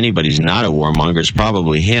 because if anybody's not a warmonger, it's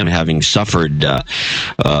probably him, having suffered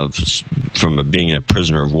from being a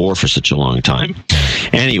prisoner of war for such a long time.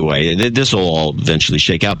 Anyway, this will all eventually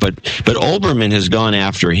shake out. But Olbermann has gone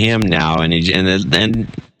after him now, and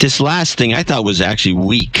this last thing I thought was actually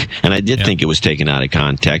weak, and I did think it was taken out of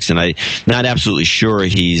context, and I'm not absolutely sure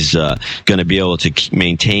he's going to be able to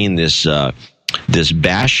maintain this this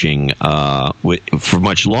bashing for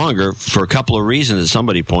much longer for a couple of reasons that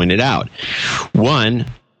somebody pointed out. One,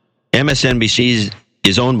 MSNBC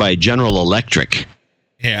is owned by General Electric.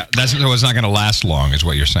 Yeah, it's not going to last long, is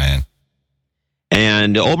what you're saying.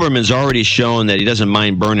 And Olbermann's already shown that he doesn't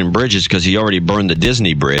mind burning bridges because he already burned the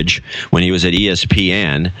Disney bridge when he was at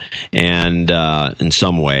ESPN, and in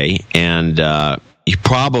some way, and he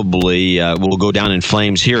probably will go down in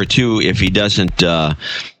flames here too if he doesn't.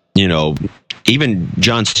 Even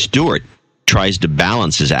Jon Stewart tries to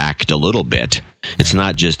balance his act a little bit. It's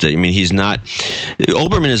not just. He's not.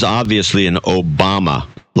 Olbermann is obviously an Obama,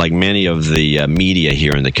 like many of the media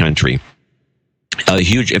here in the country.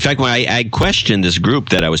 In fact, when I questioned this group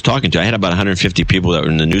that I was talking to, I had about 150 people that were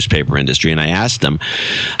in the newspaper industry, and I asked them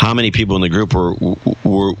how many people in the group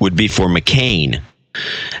would be for McCain.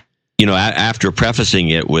 After prefacing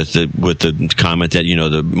it with the comment that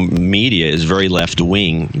the media is very left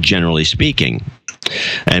wing, generally speaking,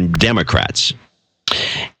 and Democrats.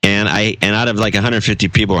 And out of like 150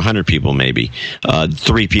 people, or 100 people maybe,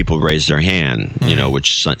 3 people raised their hand,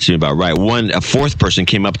 which seemed about right. A fourth person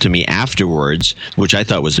came up to me afterwards, which I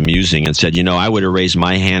thought was amusing, and said, I would have raised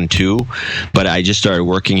my hand too, but I just started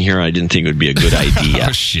working here, and I didn't think it would be a good idea.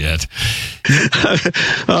 Oh, shit.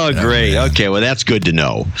 Oh, great. Okay, well, that's good to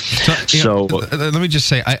know. So let me just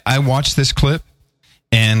say, I watched this clip.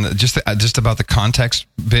 And just about the context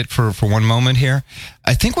bit for one moment here,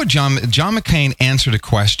 I think what John McCain answered a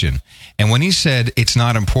question, and when he said it's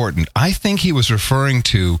not important, I think he was referring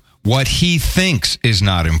to what he thinks is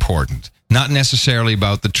not important, not necessarily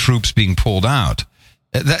about the troops being pulled out.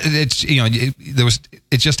 It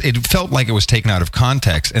felt like it was taken out of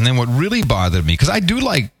context. And then what really bothered me, because I do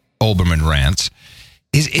like Olbermann rants,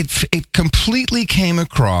 is it completely came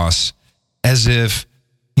across as if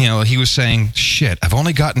he was saying, shit, I've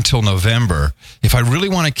only got until November. If I really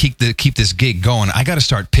want to keep this gig going, I got to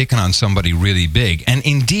start picking on somebody really big. And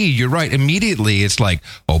indeed, you're right. Immediately, it's like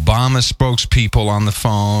Obama spokespeople on the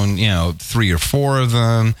phone, 3 or 4 of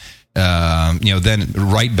them. Then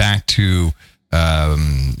right back to,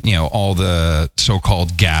 all the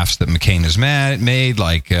so-called gaffes that McCain has made,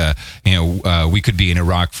 like, we could be in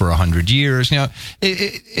Iraq for 100 years, and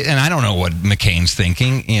I don't know what McCain's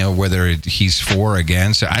thinking, whether he's for or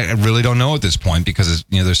against. I really don't know at this point because,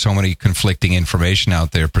 there's so many conflicting information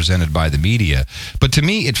out there presented by the media. But to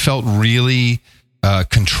me, it felt really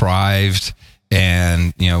contrived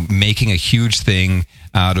and, making a huge thing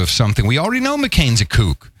out of something. We already know McCain's a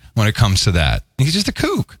kook when it comes to that. He's just a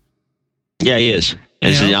kook. Yeah, he is.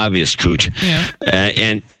 It's an obvious coot. Yeah.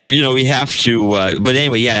 And, we have to, but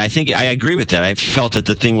anyway, I think I agree with that. I felt that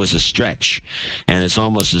the thing was a stretch, and it's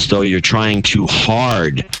almost as though you're trying too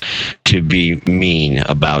hard to be mean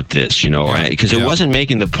about this, because it wasn't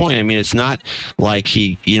making the point. It's not like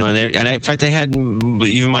he, and in fact, I had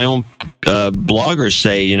even my own bloggers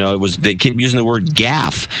say, they keep using the word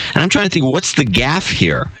gaffe, and I'm trying to think, what's the gaffe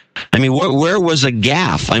here? Where was a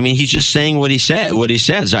gaffe? He's just saying what he says. A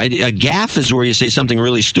gaffe is where you say something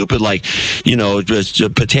really stupid, like, a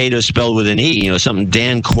potato spelled with an E. Something.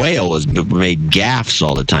 Dan Quayle has made gaffes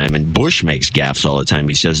all the time, and Bush makes gaffes all the time.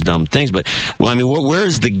 He says dumb things, but where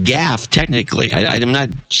is the gaffe technically? I'm not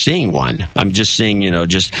seeing one. I'm just saying,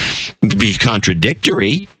 just be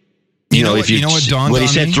contradictory. What he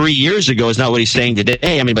said 3 years ago is not what he's saying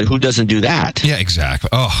today. But who doesn't do that? Yeah, exactly.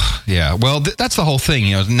 Oh, yeah. Well, that's the whole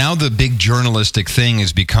thing. Now the big journalistic thing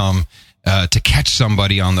has become to catch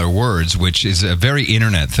somebody on their words, which is a very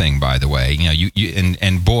internet thing, by the way.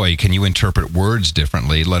 And boy, can you interpret words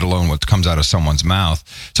differently, let alone what comes out of someone's mouth.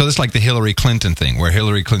 So it's like the Hillary Clinton thing, where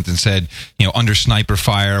Hillary Clinton said, under sniper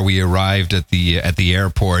fire, we arrived at the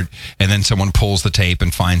airport, and then someone pulls the tape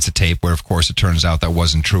and finds the tape, where of course it turns out that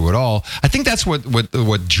wasn't true at all. I think that's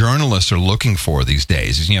what journalists are looking for these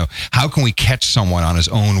days. Is how can we catch someone on his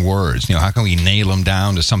own words? How can we nail them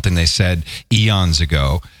down to something they said eons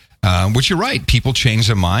ago? Which you're right. People change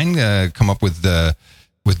their mind, come up with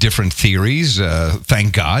different theories.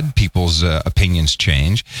 Thank God, people's opinions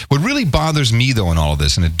change. What really bothers me, though, in all of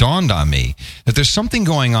this, and it dawned on me, that there's something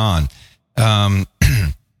going on.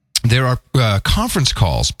 There are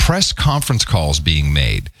press conference calls being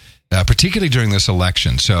made, particularly during this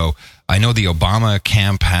election. So I know the Obama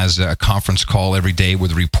camp has a conference call every day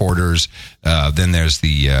with reporters. Then there's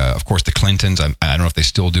of course, the Clintons. I don't know if they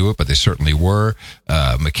still do it, but they certainly were.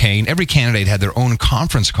 McCain. Every candidate had their own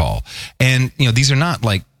conference call. And, these are not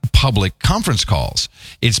like public conference calls.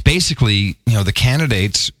 It's basically, the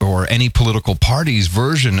candidates or any political party's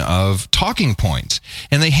version of talking points.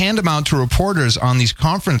 And they hand them out to reporters on these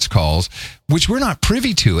conference calls, which we're not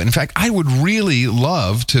privy to. In fact, I would really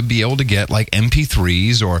love to be able to get like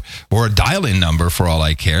MP3s or a dial-in number for all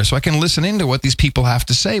I care, so I can listen into what these people have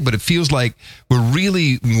to say. But it feels like we're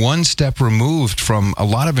really one step removed from a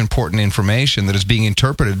lot of important information that is being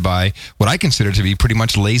interpreted by what I consider to be pretty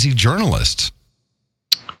much lazy journalists.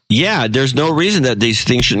 Yeah, there's no reason that these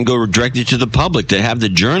things shouldn't go directly to the public. To have the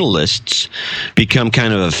journalists become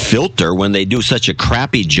kind of a filter when they do such a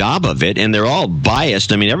crappy job of it, and they're all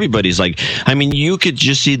biased. I mean, everybody's like, you could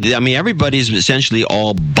just see, everybody's essentially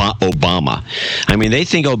all Obama. I mean, they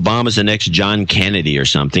think Obama's the next John Kennedy or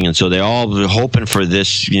something, and so they're all hoping for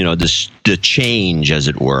this, the change, as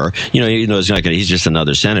it were. It's not gonna, he's just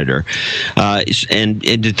another senator. And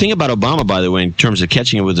the thing about Obama, by the way, in terms of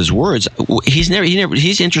catching it with his words, he's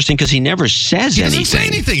interesting because he never says anything. He doesn't say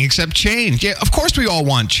anything except change. Yeah, of course we all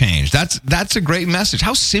want change. That's a great message.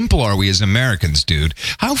 How simple are we as Americans, dude?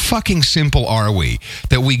 How fucking simple are we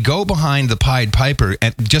that we go behind the Pied Piper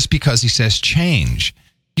just because he says change?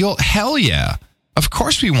 Hell yeah. Of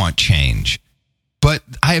course we want change. But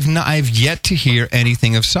I've yet to hear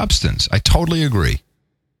anything of substance. I totally agree.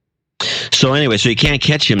 So anyway, so you can't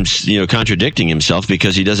catch him, contradicting himself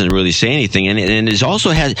because he doesn't really say anything, and it also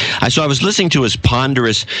has. So I was listening to his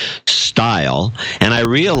ponderous style, and I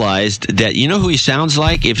realized that who he sounds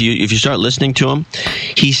like if you start listening to him,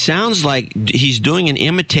 he sounds like he's doing an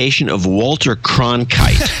imitation of Walter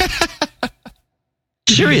Cronkite.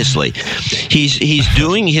 Seriously, he's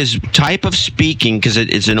doing his type of speaking because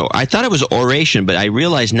I thought it was oration, but I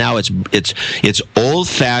realize now it's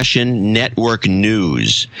old-fashioned network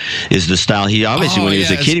news is the style. He obviously when he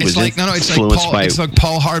was a kid he was influenced by. It's like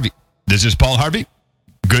Paul Harvey. This is Paul Harvey.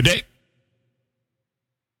 Good day.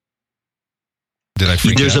 Did I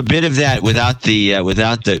freak There's out? a bit of that without the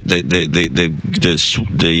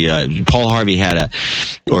Paul Harvey had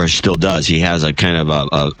or still does. He has a kind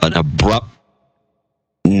of an abrupt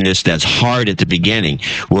that's hard at the beginning,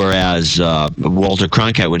 whereas Walter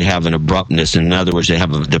Cronkite would have an abruptness. In other words, they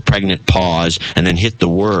have the pregnant pause and then hit the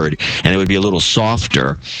word, and it would be a little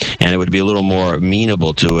softer, and it would be a little more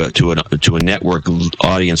amenable to a network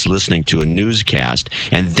audience listening to a newscast,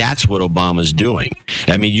 and that's what Obama's doing.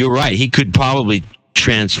 I mean, you're right. He could probably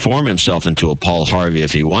transform himself into a Paul Harvey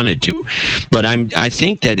if he wanted to, but I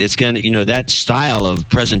think that it's going to, that style of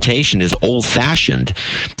presentation is old-fashioned,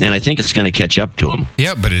 and I think it's going to catch up to him.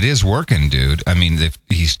 Yeah, but it is working, dude. I mean,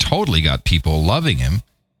 he's totally got people loving him.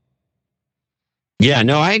 Yeah,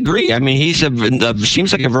 no, I agree. I mean, he's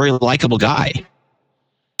seems like a very likable guy.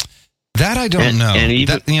 That I don't know. And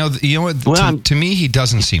even, you know what? Well, to me, he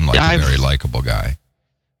doesn't seem like a very likable guy.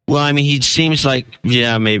 Well, I mean, he seems like,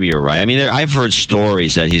 yeah, maybe you're right. I mean, I've heard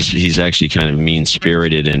stories that he's actually kind of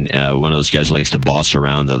mean-spirited, and one of those guys likes to boss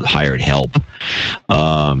around the hired help. Do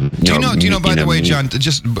you know? By the way, John,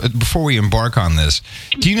 just before we embark on this,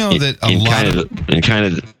 do you know that a lot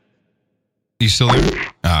of you still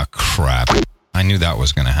there? Ah, crap! I knew that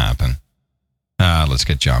was going to happen. Let's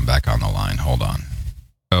get John back on the line. Hold on.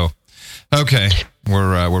 Oh, okay,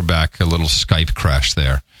 we're back. A little Skype crash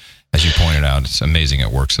there. As you pointed out, it's amazing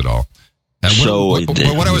it works at all.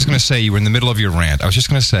 What I was going to say, you were in the middle of your rant. I was just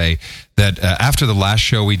going to say that after the last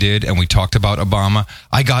show we did and we talked about Obama,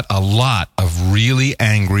 I got a lot of really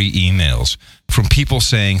angry emails from people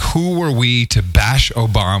saying, who were we to bash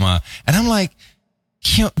Obama? And I'm like,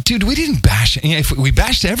 dude, we didn't bash. If we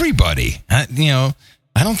bashed everybody, I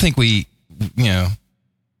don't think we, I don't know.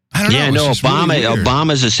 Yeah, no,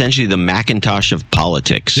 Obama's essentially the Macintosh of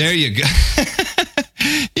politics. There you go.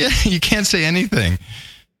 Yeah, you can't say anything.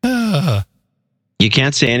 You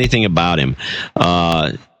can't say anything about him.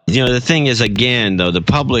 The thing is, again, though, the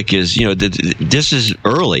public is, this is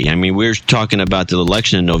early. I mean, we're talking about the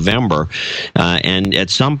election in November, and at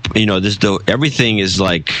some, everything is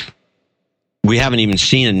like, we haven't even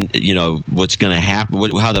seen, what's going to happen,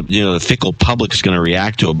 how the fickle public is going to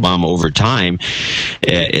react to Obama over time,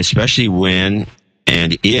 especially when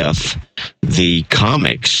and if the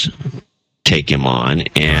comics take him on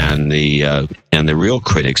and the real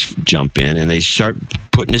critics jump in and they start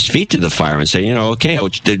putting his feet to the fire and say, okay,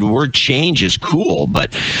 the word change is cool,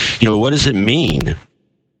 but what does it mean?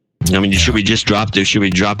 I mean, should we drop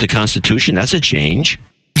the Constitution? That's a change.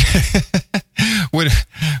 Wait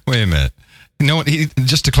a minute. No,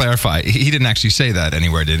 just to clarify, he didn't actually say that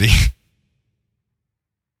anywhere, did he?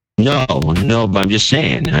 No, but I'm just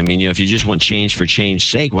saying. I mean, if you just want change for change's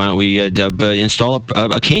sake, why don't we install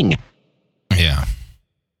a king? Yeah.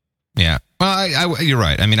 Well, you're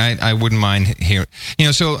right. I mean, I wouldn't mind hearing.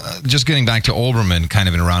 So just getting back to Olbermann, kind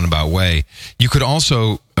of in a roundabout way, you could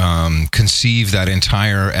also conceive that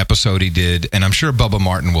entire episode he did, and I'm sure Bubba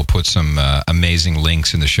Martin will put some amazing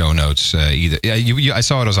links in the show notes. I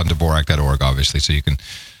saw it was on Dvorak.org, obviously, so you can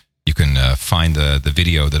find the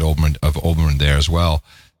video that Olbermann there as well.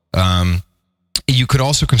 You could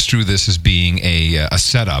also construe this as being a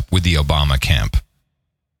setup with the Obama camp.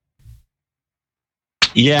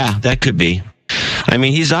 Yeah, that could be. I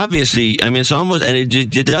mean, he's obviously. I mean, it's almost, and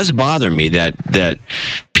it does bother me that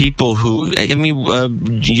people who. I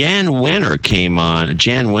mean, Jan Wenner came on.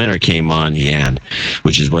 Jan,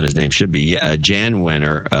 which is what his name should be. Jan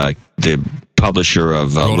Wenner, the publisher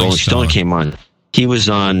of Rolling Stone, came on. He was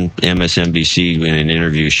on MSNBC in an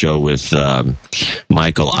interview show with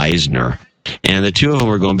Michael Eisner. And the two of them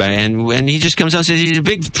were going back, and he just comes out and says he's a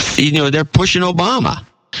big, they're pushing Obama.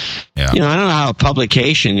 Yeah. I don't know how a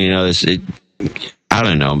publication, I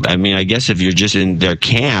don't know. I mean, I guess if you're just in their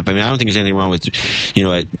camp, I mean, I don't think there's anything wrong with,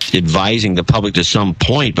 advising the public to some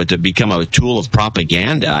point, but to become a tool of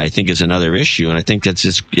propaganda, I think is another issue, and I think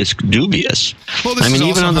it's dubious. Well, I mean,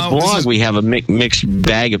 even on the blog, we have a mixed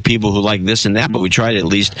bag of people who like this and that, but we try to at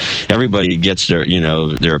least everybody gets their,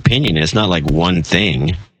 their opinion. It's not like one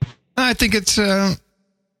thing. I think it's.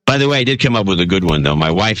 By the way, I did come up with a good one though. My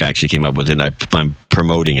wife actually came up with it, and I'm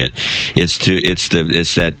promoting it. It's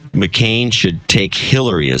that McCain should take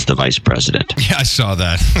Hillary as the vice president. Yeah, I saw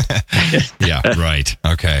that. Yeah, right.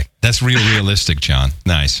 Okay, that's realistic, John.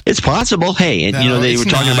 Nice. It's possible. Hey, no, they were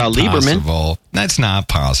talking about Lieberman. That's not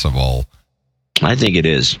possible. I think it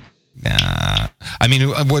is. Nah. I mean,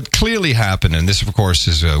 what clearly happened, and this, of course,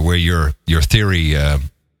 is where your theory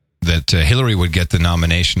that Hillary would get the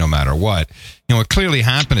nomination no matter what. What clearly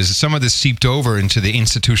happened is that some of this seeped over into the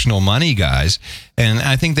institutional money guys, and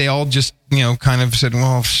I think they all just, kind of said,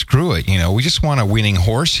 well, screw it, we just want a winning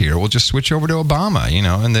horse here. We'll just switch over to Obama,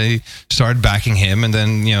 and they started backing him, and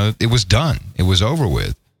then, it was done. It was over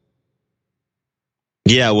with.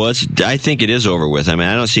 Yeah, well, I think it is over with. I mean,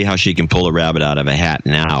 I don't see how she can pull a rabbit out of a hat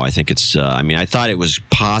now. I think it's, I thought it was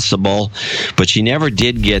possible, but she never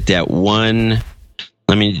did get that one.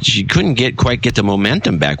 I mean, she couldn't quite get the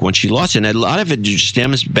momentum back when she lost. And a lot of it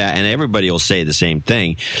stems back, and everybody will say the same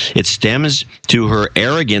thing. It stems to her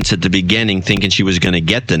arrogance at the beginning, thinking she was going to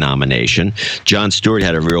get the nomination. Jon Stewart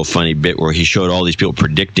had a real funny bit where he showed all these people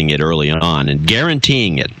predicting it early on and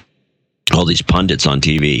guaranteeing it. All these pundits on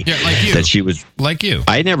TV. Yeah, like you. That she was. Like you.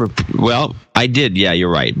 I did. Yeah,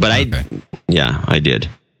 you're right. But okay. I did.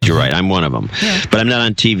 You're right. I'm one of them. Yeah. But I'm not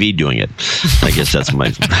on TV doing it. I guess that's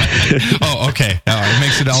my... Oh, okay. It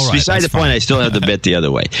makes it all right. Besides the point, I still have the bit the other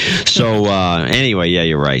way. So anyway, yeah,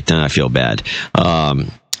 you're right. Then I feel bad.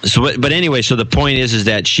 But anyway, so the point is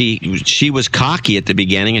that she was cocky at the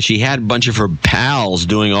beginning, and she had a bunch of her pals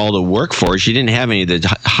doing all the work for her. She didn't have any of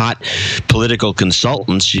the hot political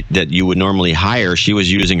consultants that you would normally hire. She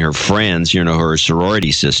was using her friends, her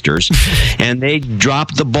sorority sisters, and they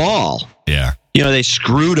dropped the ball. Yeah. They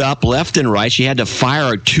screwed up left and right. She had to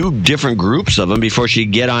fire 2 different groups of them before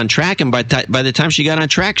she'd get on track. And by the time she got on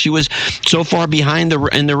track, she was so far behind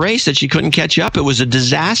in the race that she couldn't catch up. It was a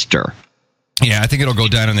disaster. Yeah, I think it'll go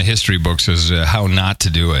down in the history books as how not to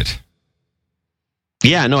do it.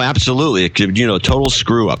 Yeah, no, absolutely. It could, total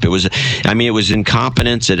screw up. It was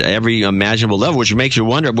incompetence at every imaginable level, which makes you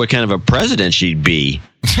wonder what kind of a president she'd be.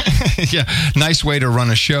 Yeah, nice way to run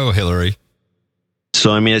a show, Hillary.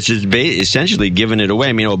 So, it's just essentially giving it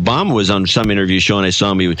away. Obama was on some interview show, and I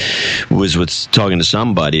saw him. He was talking to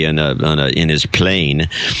somebody in his plane,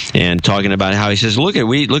 and talking about how he says, "Look at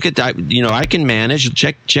that. I can manage.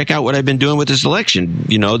 Check out what I've been doing with this election.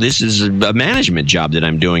 This is a management job that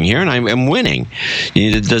I'm doing here, and I'm winning.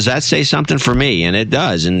 Does that say something for me?" And it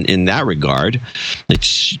does. In that regard,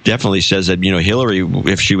 it definitely says that Hillary,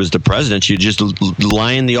 if she was the president, she'd just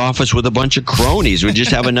lie in the office with a bunch of cronies. We'd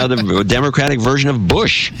just have another Democratic version of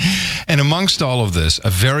Bush. And amongst all of this,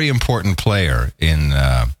 a very important player in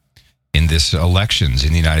this elections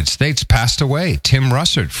in the United States passed away. Tim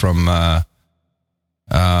Russert from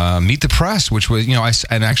Meet the Press, which was,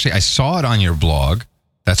 I saw it on your blog.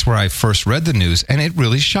 That's where I first read the news, and it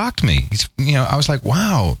really shocked me. I was like,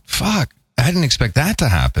 wow, fuck, I didn't expect that to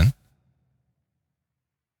happen.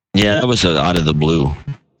 Yeah, that was out of the blue.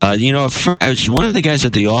 I was one of the guys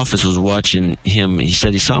at the office was watching him. He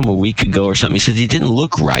said he saw him a week ago or something. He said he didn't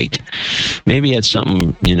look right. Maybe he had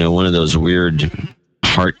something, one of those weird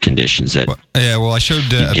heart conditions that. I showed.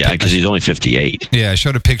 Because he's only 58. Yeah, I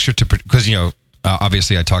showed a picture because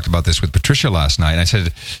obviously I talked about this with Patricia last night. And I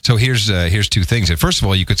said, so here's two things. And first of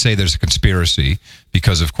all, you could say there's a conspiracy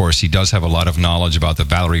because, of course, he does have a lot of knowledge about the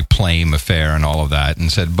Valerie Plame affair and all of that.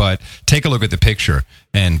 And said, but take a look at the picture.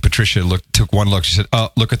 And Patricia took one look. She said, oh,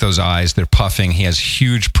 look at those eyes. They're puffing. He has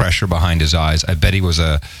huge pressure behind his eyes. I bet he was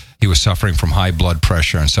suffering from high blood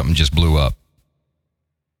pressure and something just blew up.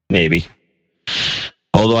 Maybe.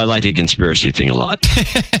 Although I like the conspiracy thing a lot.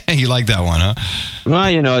 You like that one, huh?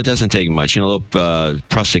 Well, it doesn't take much. A little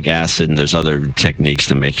prussic acid, and there's other techniques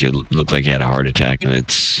to make you look like you had a heart attack, and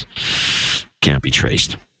it's can't be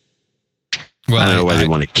traced. Well, I don't know whether they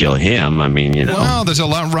want to kill him. I mean, Well, there's a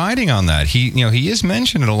lot riding on that. He is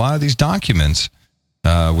mentioned in a lot of these documents.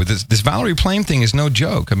 With this Valerie Plame thing is no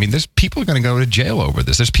joke. I mean, there's people going to go to jail over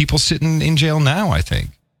this. There's people sitting in jail now, I think.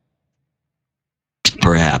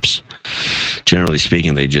 Perhaps. Generally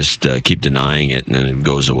speaking, they just keep denying it and then it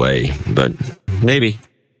goes away. But maybe.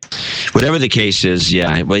 Whatever the case is,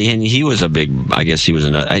 yeah. Well, he was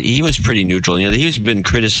he was pretty neutral. He's been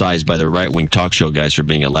criticized by the right-wing talk show guys for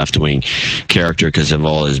being a left-wing character because of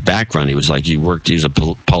all his background. He was a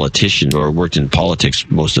politician or worked in politics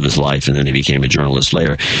most of his life, and then he became a journalist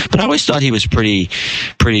later. But I always thought he was pretty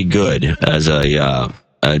good as a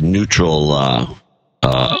neutral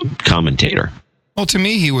commentator. Well, to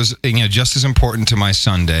me, he was just as important to my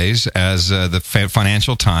Sundays as the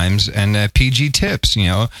Financial Times and PG Tips.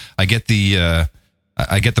 I get the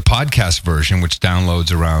podcast version, which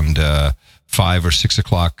downloads around 5 or 6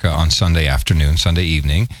 o'clock on Sunday afternoon, Sunday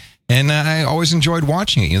evening, and I always enjoyed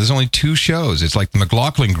watching it. There's only 2 shows. It's like the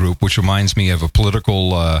McLaughlin Group, which reminds me of a political,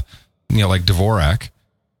 like Dvorak.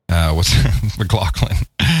 What's McLaughlin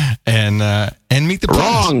and Meet the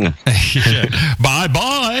Press. Bye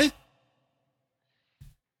bye.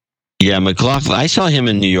 Yeah, McLaughlin. I saw him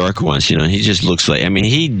in New York once. He just looks like. I mean,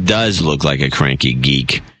 he does look like a cranky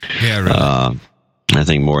geek. Yeah, really. I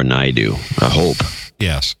think more than I do. I hope.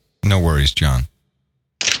 Yes. No worries, John.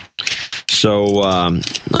 So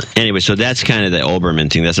anyway, so that's kind of the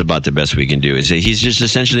Olbermann thing. That's about the best we can do. Is he's just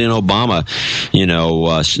essentially an Obama,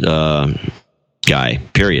 guy.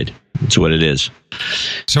 Period. That's what it is.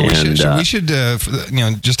 So we should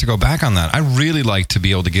just to go back on that. I really like to be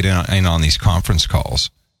able to get in on these conference calls.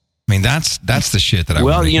 I mean, that's the shit that I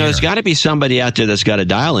want to hear. There's got to be somebody out there that's got a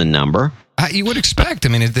dial-in number. You would expect. I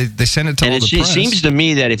mean, they send it to all the press. It seems to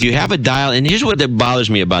me that if you have a dial, and here's what that bothers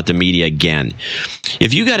me about the media again.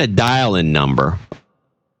 If you got a dial-in number,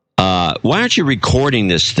 why aren't you recording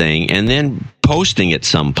this thing and then posting it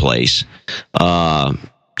someplace? I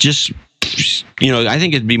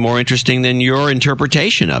think it'd be more interesting than your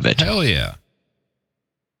interpretation of it. Hell yeah.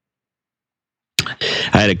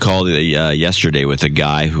 I had a call yesterday with a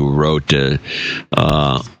guy who wrote the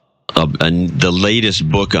latest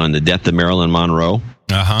book on the death of Marilyn Monroe.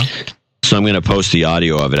 Uh-huh. So I'm going to post the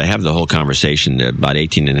audio of it. I have the whole conversation, about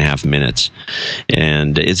 18 and a half minutes.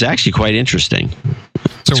 And it's actually quite interesting.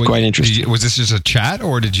 Quite interesting. Was this just a chat,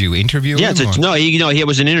 or did you interview him? It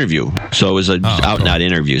was an interview. So it was an out-and-out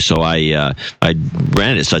interview. So I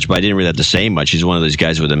ran it as such, but I didn't really have to say much. He's one of those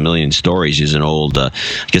guys with a million stories. He's an old, I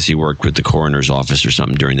guess he worked with the coroner's office or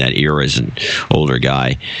something during that era as an older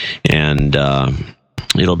guy. And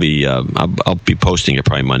it'll be, I'll be posting it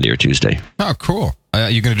probably Monday or Tuesday. Oh, cool. Are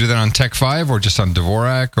you going to do that on Tech 5 or just on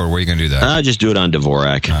Dvorak, or where are you going to do that? I'll just do it on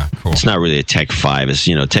Dvorak. Cool. It's not really a Tech 5. It's,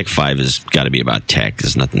 Tech 5 has got to be about tech.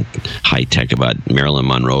 There's nothing high tech about Marilyn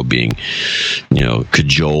Monroe being,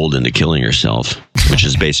 cajoled into killing herself, which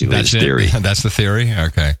is basically his theory. That's the theory?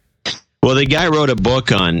 Okay. Well, the guy wrote a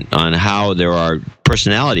book on how there are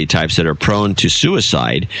personality types that are prone to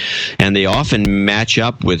suicide, and they often match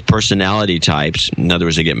up with personality types. In other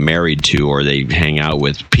words, they get married to or they hang out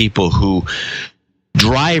with people who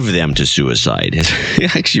drive them to suicide. He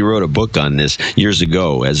actually wrote a book on this years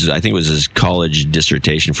ago, as I think it was his college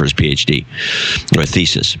dissertation for his PhD, or a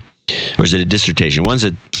thesis. Or is it a dissertation? One's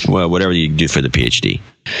whatever you do for the PhD,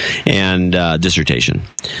 and dissertation.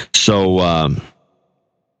 So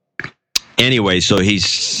anyway, so he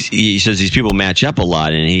says these people match up a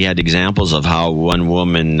lot, and he had examples of how one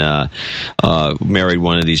woman married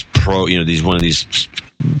one of these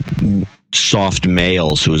soft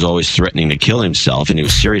males who was always threatening to kill himself, and he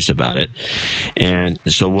was serious about it. And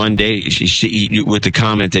so one day, she with the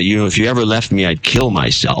comment that, if you ever left me, I'd kill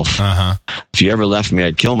myself. Uh-huh. If you ever left me,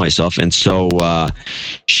 I'd kill myself. And so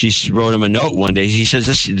she wrote him a note one day. He says,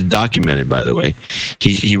 this is documented, by the way.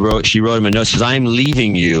 She wrote him a note, says, I'm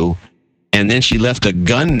leaving you. And then she left a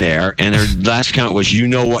gun there, and her last comment was, you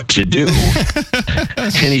know what to do.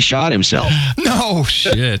 And he shot himself. No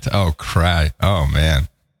shit. Oh, cry. Oh, man.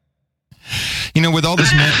 With all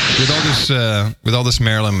this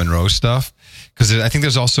Marilyn Monroe stuff, because I think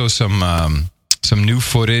there's also some new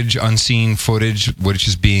footage, unseen footage, which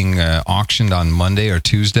is being auctioned on Monday or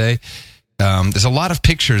Tuesday. There's a lot of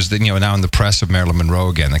pictures that, now in the press of Marilyn Monroe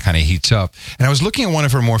again, that kind of heats up. And I was looking at one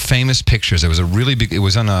of her more famous pictures. It was it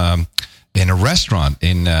was on in a restaurant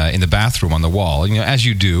in the bathroom on the wall. As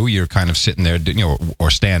you do, you're kind of sitting there, or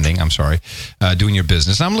standing, I'm sorry, doing your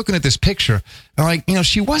business. And I'm looking at this picture, and I'm like,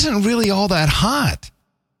 she wasn't really all that hot.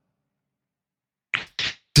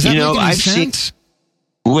 Does that make any sense?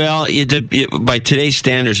 Well, by today's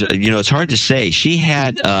standards, it's hard to say. She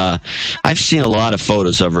had, I've seen a lot of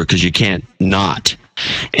photos of her because you can't not.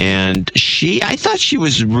 And I thought she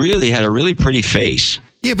had a really pretty face.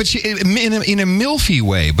 Yeah, but she, in a milfy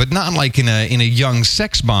way, but not like in a young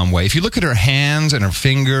sex bomb way. If you look at her hands and her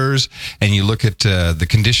fingers, and you look at the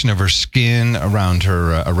condition of her skin around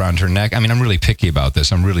her neck. I mean, I'm really picky about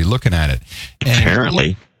this. I'm really looking at it. And,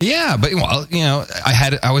 apparently. Yeah, but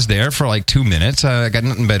I was there for like 2 minutes. I got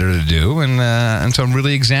nothing better to do, and so I'm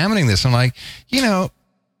really examining this. I'm like,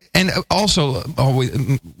 and also,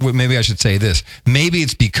 maybe I should say this. Maybe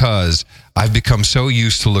it's because I've become so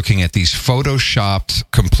used to looking at these photoshopped,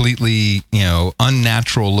 completely,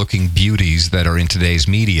 unnatural-looking beauties that are in today's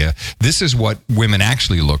media. This is what women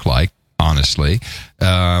actually look like, honestly,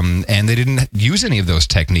 and they didn't use any of those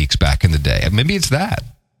techniques back in the day. Maybe it's that.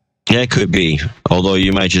 Yeah, it could be. Although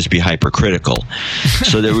you might just be hypercritical,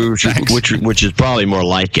 so that which is probably more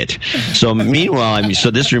like it. So meanwhile,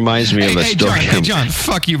 so this reminds me of a story. Hey, John,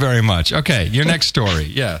 fuck you very much. Okay, your next story.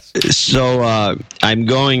 Yes. So I'm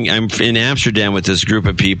in Amsterdam with this group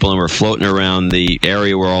of people, and we're floating around the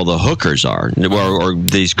area where all the hookers are, or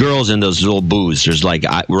these girls in those little booths. There's like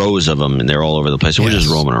rows of them, and they're all over the place. So we're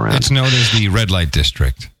just roaming around. It's known as the red light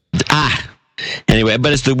district. Anyway,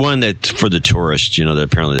 but it's the one that for the tourists, that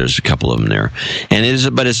apparently there's a couple of them there. And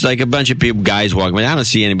it's like a bunch of people, guys walking by. I don't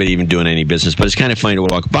see anybody even doing any business, but it's kind of funny to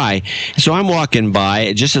walk by. So I'm walking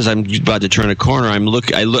by, just as I'm about to turn a corner, I'm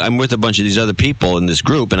with a bunch of these other people in this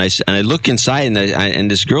group, and I look inside,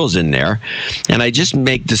 and this girl's in there, and I just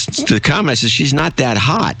make the comment, I said, she's not that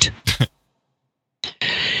hot.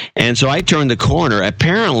 And so I turned the corner.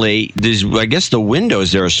 Apparently, I guess the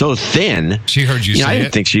windows there are so thin. She heard you say I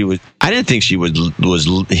didn't think she was. I didn't think she heard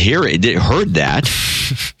that.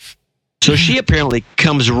 So she apparently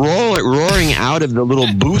comes roaring out of the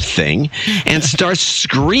little booth thing and starts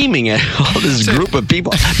screaming at all this group of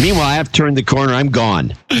people. Meanwhile, I have turned the corner. I'm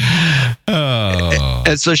gone. Oh.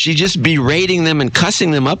 And so she just berating them and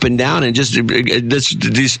cussing them up and down, and just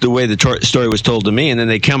this the way the story was told to me. And then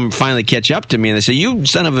they finally catch up to me, and they say, "You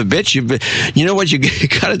son of a bitch! You know what? You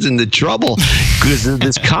got us into trouble because of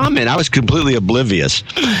this comment." I was completely oblivious,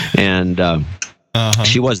 and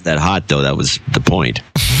she wasn't that hot, though. That was the point.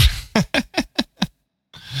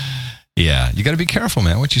 Yeah, you got to be careful,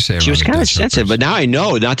 man. What you say? She was kind of sensitive, but now I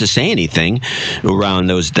know not to say anything around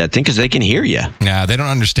that thing because they can hear you. Yeah, they don't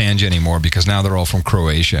understand you anymore because now they're all from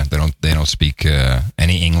Croatia. They don't speak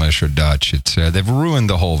any English or Dutch. It's they've ruined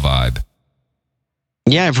the whole vibe.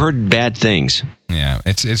 Yeah, I've heard bad things. Yeah,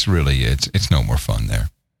 it's really no more fun there.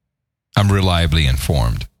 I'm reliably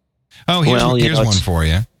informed. Oh, here's one for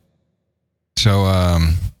you. So,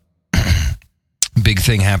 big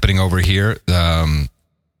thing happening over here.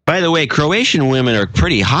 By the way, Croatian women are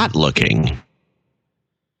pretty hot looking.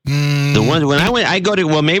 The ones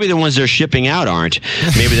maybe the ones they're shipping out aren't.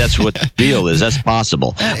 Maybe that's what the deal is. That's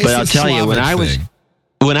possible. But I'll tell you, when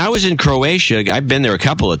I was in Croatia, I've been there a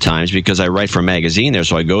couple of times because I write for a magazine there,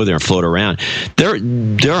 so I go there and float around.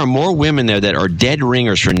 There are more women there that are dead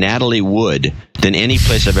ringers for Natalie Wood than any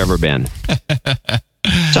place I've ever been.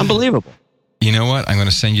 It's unbelievable. You know what? I'm going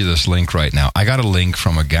to send you this link right now. I got a link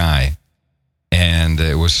from a guy, and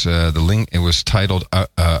it was the link. It was titled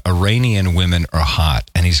 "Iranian Women Are Hot,"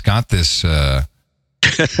 and he's got this. No,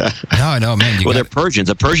 man. They're Persians.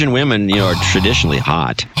 The Persian women, are traditionally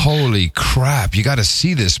hot. Holy crap! You got to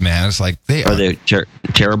see this, man. It's like are they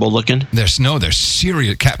terrible looking? They're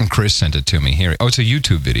serious. Captain Chris sent it to me here. Oh, it's a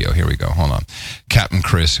YouTube video. Here we go. Hold on. Captain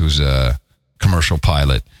Chris, who's a commercial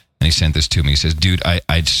pilot. And he sent this to me. He says, "Dude,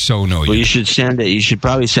 I so know you." Well, you should send it. You should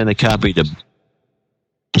probably send a copy to.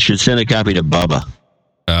 You should send a copy to Bubba.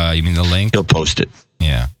 You mean the link? He'll post it.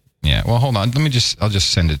 Yeah. Well, hold on. I'll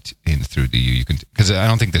just send it in through to you. You can, because I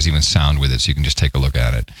don't think there's even sound with it, so you can just take a look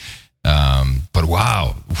at it. But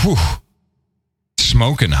wow, whew,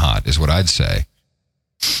 smoking hot is what I'd say.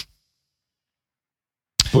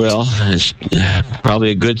 Well, it's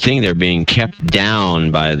probably a good thing they're being kept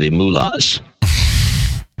down by the mullahs.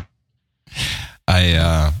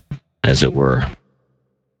 As it were.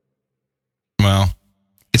 Well,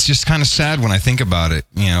 it's just kind of sad when I think about it,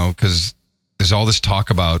 because there's all this talk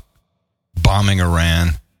about bombing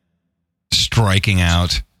Iran, striking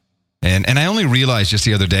out. And I only realized just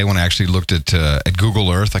the other day when I actually looked at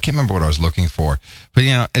Google Earth, I can't remember what I was looking for, but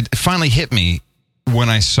it finally hit me when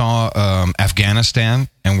I saw Afghanistan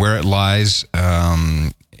and where it lies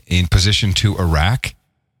in position to Iraq.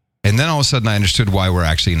 And then all of a sudden I understood why we're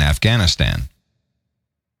actually in Afghanistan.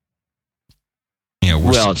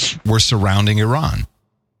 We're surrounding Iran.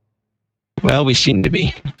 Well, we seem to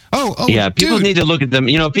be. Oh, yeah. People dude. need to look at them.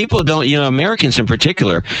 People don't. Americans in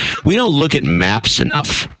particular, we don't look at maps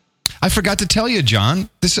enough. I forgot to tell you, John.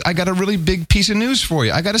 I got a really big piece of news for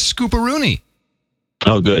you. I got a scooparoonie.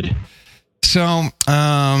 Oh, good. So,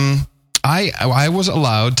 I was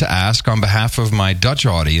allowed to ask on behalf of my Dutch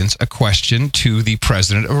audience a question to the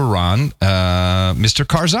president of Iran, Mr.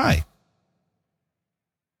 Karzai.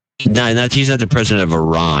 No, he's not the president of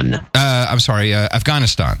Iran. I'm sorry,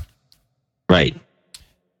 Afghanistan. Right.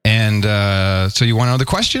 And so you want to know the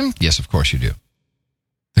question? Yes, of course you do.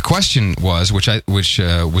 The question was, which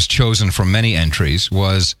was chosen from many entries,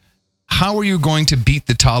 was how are you going to beat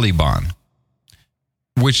the Taliban?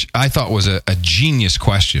 Which I thought was a genius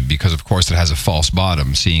question because, of course, it has a false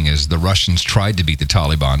bottom, seeing as the Russians tried to beat the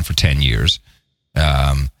Taliban for 10 years.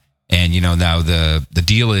 And, now the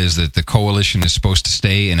deal is that the coalition is supposed to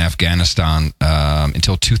stay in Afghanistan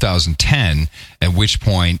until 2010, at which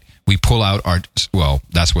point we pull out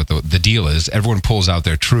that's what the deal is. Everyone pulls out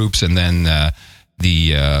their troops, and then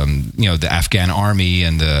the Afghan army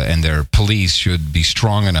and their police should be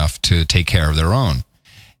strong enough to take care of their own.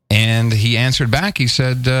 And he answered back. He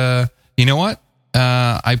said, "You know what?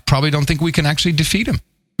 I probably don't think we can actually defeat him."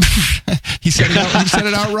 He said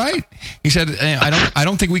it outright. He said, "I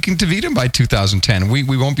don't think we can defeat him by 2010.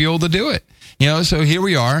 We won't be able to do it." So here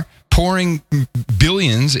we are pouring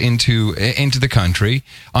billions into the country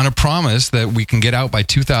on a promise that we can get out by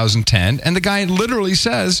 2010, and the guy literally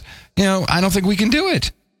says, "I don't think we can do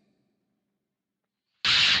it."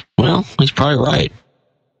 Well, he's probably right.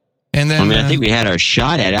 And then, I think we had our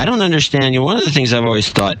shot at it. I don't understand. One of the things I've always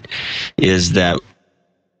thought is that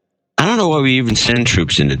I don't know why we even send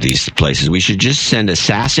troops into these places. We should just send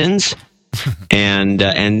assassins and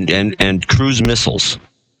cruise missiles.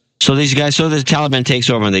 So these guys, so the Taliban takes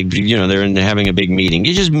over and they're having a big meeting.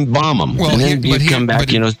 You just bomb them. Well, and then you come back.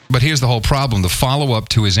 But here's the whole problem. The follow up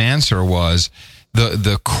to his answer was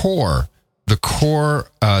the core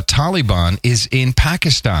Taliban is in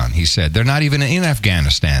Pakistan. He said they're not even in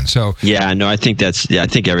Afghanistan. So I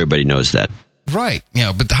think everybody knows that. Right.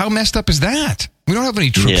 But how messed up is that? We don't have any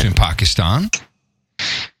troops in Pakistan.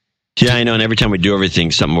 Yeah, I know. And every time we do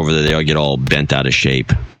something over there, they all get all bent out of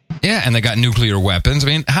shape. Yeah, and they got nuclear weapons. I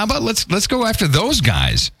mean, how about let's go after those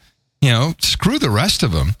guys? Screw the rest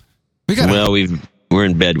of them. We're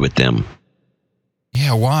in bed with them.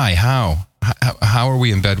 Yeah, why? How are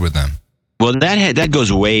we in bed with them? Well, that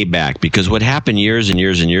goes way back because what happened years and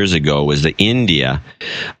years and years ago was that India,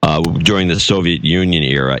 during the Soviet Union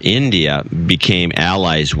era, India became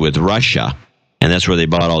allies with Russia. And that's where they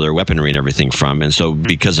bought all their weaponry and everything from. And so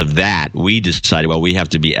because of that, we decided, we have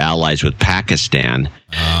to be allies with Pakistan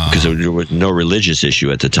because there was no religious issue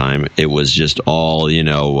at the time. It was just all,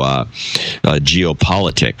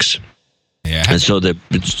 geopolitics. Yeah. And so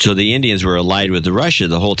the Indians were allied with Russia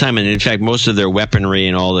the whole time. And in fact, most of their weaponry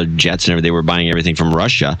and all the jets and everything, they were buying everything from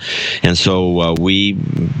Russia. And so we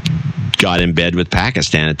got in bed with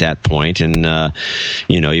Pakistan at that point. And,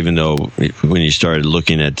 even though when you started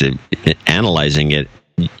looking at analyzing it,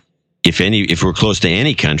 if we're close to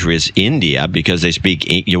any country, it's India because they speak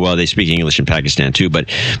English in Pakistan too, but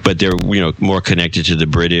they're more connected to the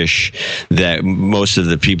British. That most of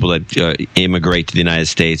the people that immigrate to the United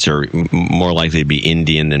States are more likely to be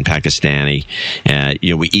Indian than Pakistani.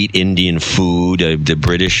 We eat Indian food. The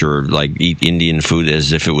British eat Indian food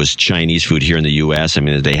as if it was Chinese food here in the U.S. I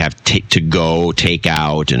mean, they have to go, take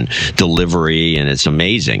out, and delivery, and it's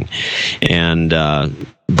amazing. And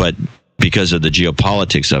but because of the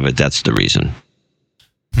geopolitics of it, that's the reason.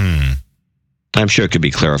 I'm sure it could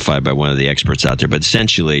be clarified by one of the experts out there, but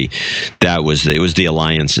essentially, it was the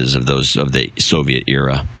alliances of the Soviet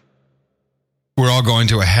era. We're all going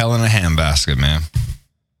to a hell in a handbasket, man.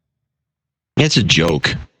 It's a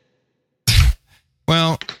joke.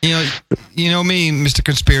 Well, you know me, Mr.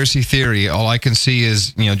 Conspiracy Theory. All I can see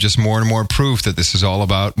is, just more and more proof that this is all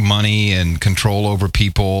about money and control over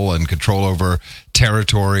people and control over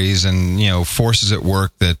territories and, forces at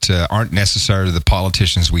work that aren't necessary to the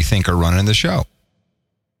politicians we think are running the show.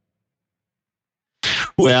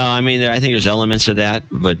 Well, I mean, I think there's elements of that,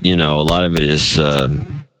 but, a lot of it is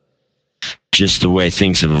just the way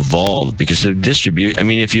things have evolved because the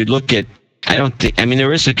if you look at I don't think. I mean,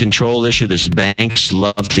 there is a control issue. There's banks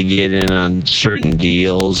love to get in on certain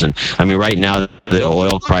deals, and I mean, right now the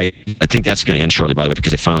oil price. I think that's going to end shortly, by the way,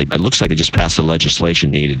 because they finally. It looks like they just passed the legislation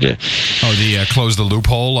needed to. Close the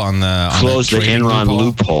loophole on the close the Enron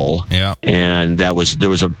loophole. Yeah, and there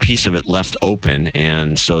was a piece of it left open,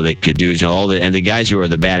 and so they could do all the. And the guys who are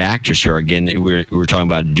the bad actors here again. We're talking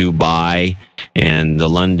about Dubai and the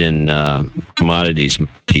London commodities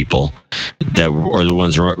people that are the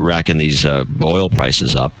ones racking these oil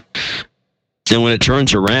prices up. And when it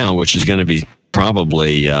turns around, which is going to be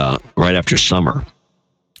probably right after summer,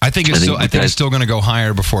 I think it's still going to go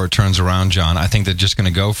higher before it turns around, John. I think they're just going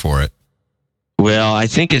to go for it. Well, I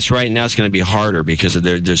think it's right now. It's going to be harder because of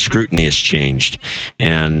their scrutiny has changed,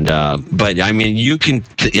 and but I mean, you can.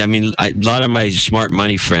 A lot of my smart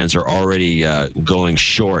money friends are already going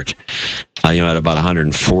short. At about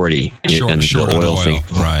 140 short, and short the oil thing,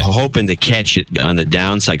 right. Hoping to catch it on the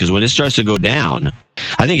downside, because when it starts to go down,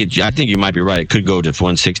 I think you might be right. It could go to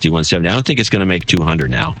 160, 170. I don't think it's going to make 200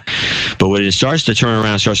 now, but when it starts to turn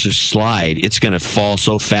around, starts to slide, it's going to fall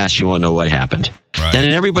so fast you won't know what happened. Right.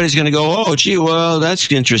 Then everybody's going to go, oh, gee, well,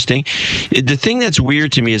 that's interesting. The thing that's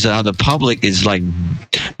weird to me is how the public is like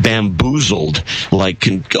bamboozled.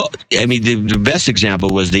 The best example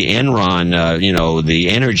was the Enron, the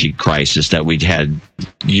energy crisis that we'd had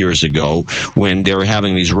years ago when they were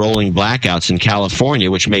having these rolling blackouts in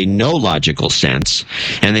California, which made no logical sense.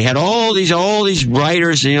 And they had all these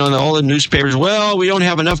writers, and all the newspapers. Well, we don't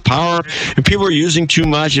have enough power, and people are using too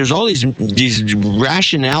much. There's all these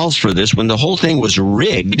rationales for this when the whole thing was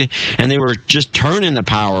rigged, and they were just turning the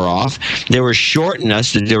power off. They were shorting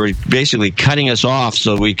us. They were basically cutting us off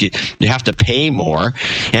so we could have to pay more.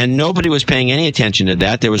 And nobody was paying any attention to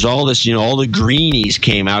that. There was all this, all the greenies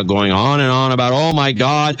came out going on and on about, oh my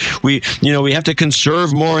God, we have to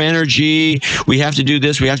conserve more energy. We have to do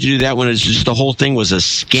this. We have to do that. When it's just the whole thing was a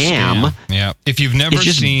scam. Yeah. If you've never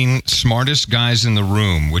seen Smartest Guys in the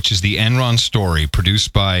Room, which is the Enron story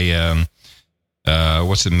produced by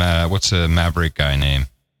what's the Maverick guy name?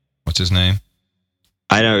 What's his name?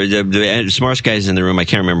 I don't know. The smartest guys in the room. I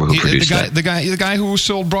can't remember who produced that. The guy who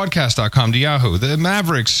sold Broadcast.com to Yahoo. The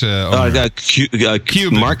Mavericks owner.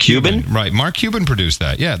 Cuban. Mark Cuban? Right. Mark Cuban produced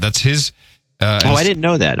that. Yeah, that's his. I didn't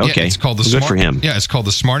know that. Okay. Yeah, it's called Good for him. Yeah, it's called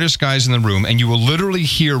The Smartest Guys in the Room, and you will literally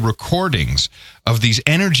hear recordings of these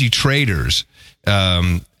energy traders.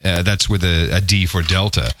 That's with a D for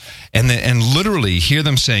Delta, and literally hear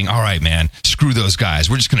them saying, "All right, man, screw those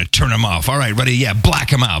guys. We're just going to turn them off. All right, ready? Yeah,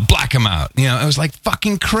 black them out. It was like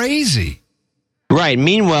fucking crazy." Right.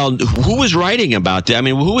 Meanwhile, who was writing about that? I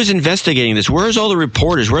mean, who was investigating this? Where's all the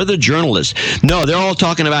reporters? Where are the journalists? No, they're all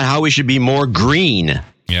talking about how we should be more green.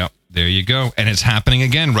 Yeah. There you go. And it's happening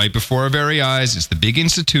again right before our very eyes. It's the big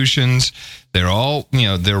institutions. They're all,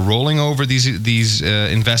 they're rolling over these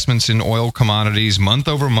investments in oil commodities month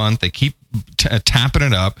over month. They keep tapping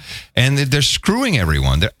it up, and they're screwing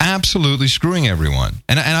everyone. They're absolutely screwing everyone.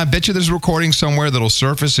 And I bet you there's a recording somewhere that'll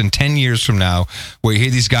surface in 10 years from now where you hear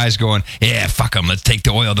these guys going, yeah, fuck them. Let's take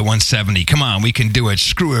the oil to 170. Come on, we can do it.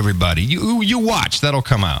 Screw everybody. You watch. That'll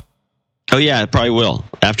come out. Oh, yeah, it probably will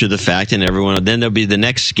after the fact, and everyone. Then there'll be the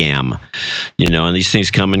next scam, and these things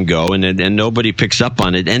come and go, and nobody picks up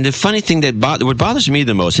on it. And the funny thing what bothers me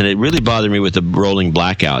the most, and it really bothered me with the rolling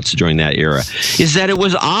blackouts during that era, is that it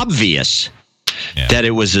was obvious that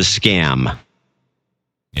it was a scam.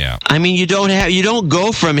 Yeah. I mean, you don't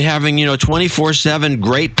go from having 24/7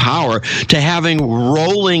 great power to having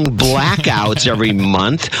rolling blackouts every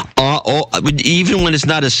month. Even when it's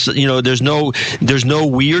not there's no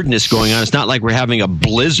weirdness going on. It's not like we're having a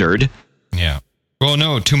blizzard. Yeah. Well,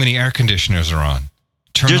 no, too many air conditioners are on.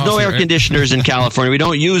 There's no air conditioners in California. We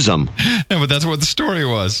don't use them. No, but that's what the story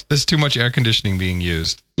was. There's too much air conditioning being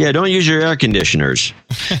used. Yeah, don't use your air conditioners.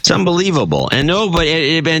 It's unbelievable. And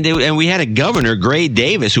we had a governor, Gray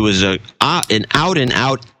Davis, who was an out and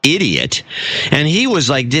out idiot, and he was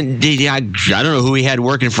like, I don't know who he had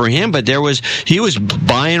working for him, but he was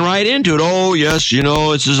buying right into it. Oh yes,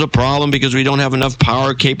 this is a problem because we don't have enough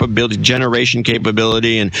power capability, generation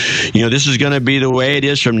capability, and this is going to be the way it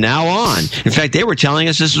is from now on. In fact, they were telling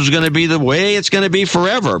us this was going to be the way it's going to be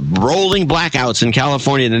forever. Rolling blackouts in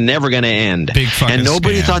California, they're never going to end. Big fucking and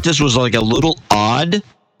nobody scam. Thought this was like a little odd.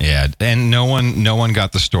 Yeah, and no one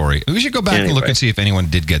got the story. We should go back and look and see if anyone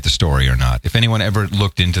did get the story or not. If anyone ever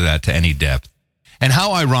looked into that to any depth. And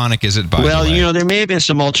how ironic is it, by the way? There may have been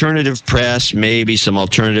some alternative press. Maybe some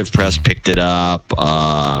alternative press picked it up.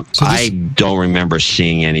 I don't remember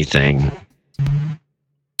seeing anything.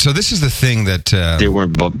 So this is the thing that they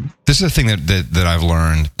weren't. This is the thing that I've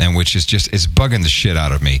learned, and which is just it's bugging the shit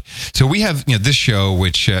out of me. So we have this show,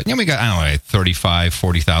 which we got 35,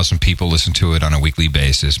 40,000 people listen to it on a weekly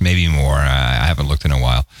basis, maybe more. I haven't looked in a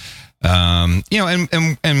while. And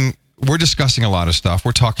we're discussing a lot of stuff.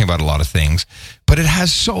 We're talking about a lot of things, but it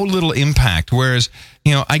has so little impact. Whereas,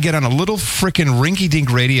 I get on a little frickin'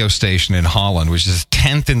 rinky-dink radio station in Holland, which is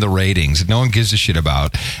 10th in the ratings that no one gives a shit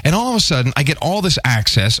about. And all of a sudden, I get all this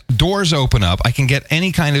access. Doors open up. I can get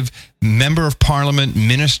any kind of member of parliament,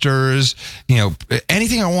 ministers,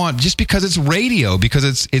 anything I want just because it's radio, because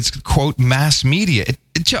it's quote, mass media. It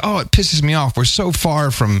pisses me off. We're so far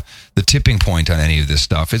from the tipping point on any of this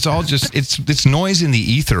stuff. It's all just, it's noise in the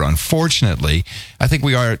ether, unfortunately. I think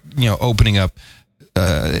we are, opening up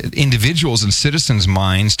individuals and citizens'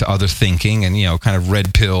 minds to other thinking and, kind of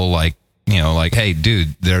red pill, like, hey,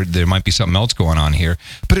 dude, there might be something else going on here.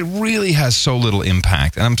 But it really has so little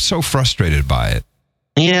impact, and I'm so frustrated by it.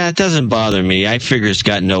 Yeah, it doesn't bother me. I figure it's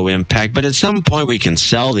got no impact, but at some point we can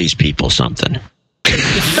sell these people something.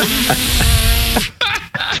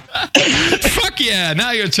 Fuck yeah,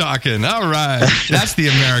 now you're talking. All right. That's the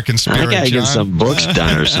American spirit, I gotta get some books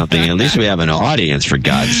done or something. At least we have an audience, for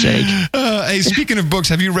God's sake. Hey, speaking of books,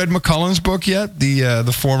 have you read McCullen's book yet?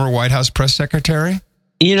 The former White House press secretary?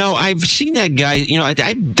 I've seen that guy.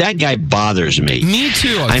 That guy bothers me. Me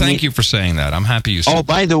too. Thank you for saying that. I'm happy you said that. Oh,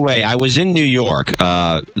 by the way, I was in New York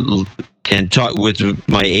and talked with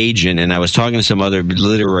my agent, and I was talking to some other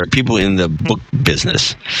literary people in the book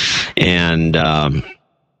business. And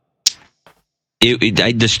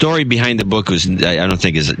the story behind the book was, I don't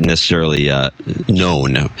think is necessarily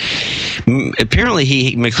known.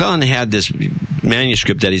 Apparently, McClellan had this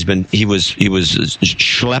manuscript that he was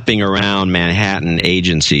schlepping around Manhattan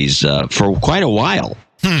agencies for quite a while.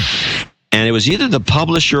 And it was either the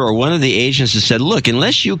publisher or one of the agents that said, look,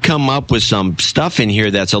 unless you come up with some stuff in here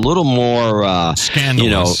that's a little more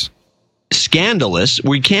scandalous,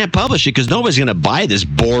 we can't publish it because nobody's going to buy this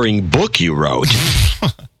boring book you wrote.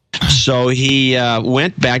 So he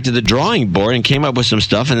went back to the drawing board and came up with some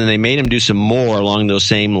stuff, and then they made him do some more along those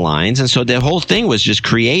same lines. And so the whole thing was just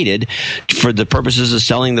created for the purposes of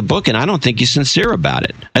selling the book, and I don't think he's sincere about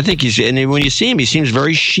it. I think and when you see him, he seems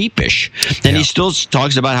very sheepish, and he still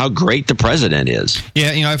talks about how great the president is.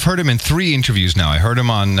 Yeah, I've heard him in 3 interviews now. I heard him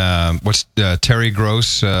on, Terry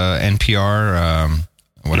Gross, NPR,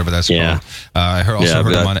 whatever that's called. I heard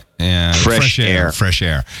him on Fresh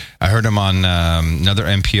Air. I heard him on another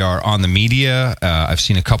NPR on the media. I've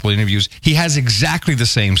seen a couple of interviews. He has exactly the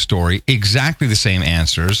same story, exactly the same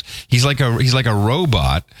answers. He's like a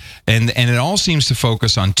robot, and it all seems to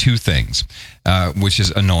focus on 2 things, which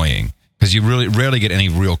is annoying because you really rarely get any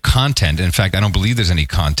real content. In fact, I don't believe there's any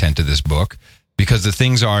content to this book because the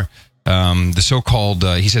things are. The so-called,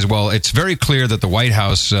 he says, well, it's very clear that the White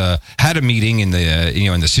House had a meeting in the,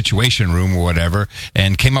 in the Situation Room or whatever,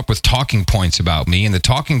 and came up with talking points about me. And the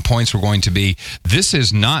talking points were going to be, this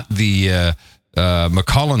is not the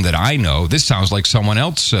McCullen that I know. This sounds like someone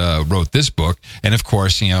else wrote this book. And of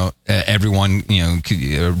course, everyone,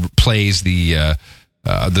 plays the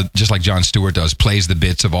just like Jon Stewart does, plays the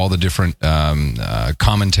bits of all the different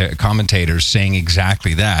commentators saying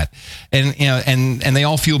exactly that, and and they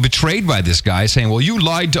all feel betrayed by this guy saying, "Well, you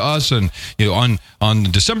lied to us, and on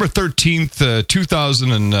December 13th,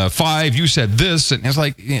 2005, you said this," and it's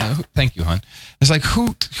like, thank you, hon. It's like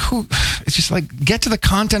who? It's just like get to the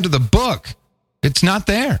content of the book. It's not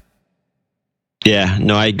there. Yeah,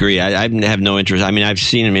 no, I agree. I have no interest. I mean, I've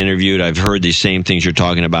seen him interviewed. I've heard these same things you're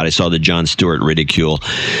talking about. I saw the Jon Stewart ridicule.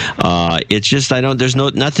 It's just, there's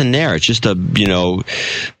nothing there. It's just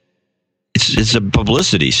it's a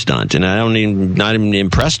publicity stunt, and not even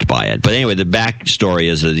impressed by it. But anyway, the backstory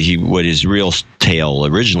is that what his real tale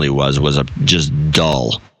originally was just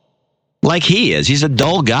dull. Like he is. He's a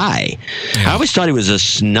dull guy. Yeah. I always thought he was a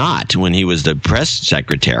snot when he was the press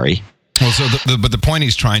secretary. Well, so but the point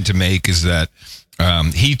he's trying to make is that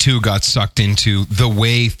he too got sucked into the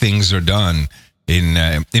way things are done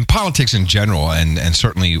in politics in general, and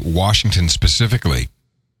certainly Washington specifically.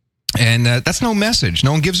 And that's no message.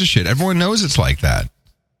 No one gives a shit. Everyone knows it's like that.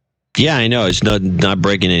 Yeah, I know. It's not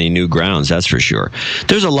breaking any new grounds, that's for sure.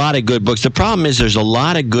 There's a lot of good books. The problem is there's a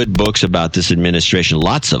lot of good books about this administration,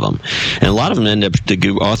 lots of them. And a lot of them end up, the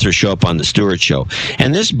authors show up on the Stewart Show.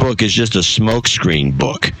 And this book is just a smokescreen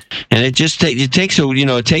book. And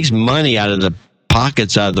it takes money out of the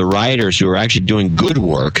pockets out of the writers who are actually doing good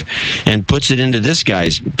work and puts it into this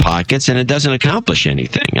guy's pockets, and it doesn't accomplish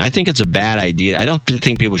anything. I think it's a bad idea. I don't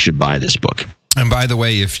think people should buy this book. And by the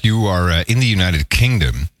way, if you are in the United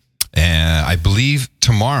Kingdom, I believe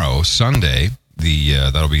tomorrow, Sunday,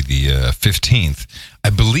 that'll be the 15th. I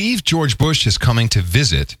believe George Bush is coming to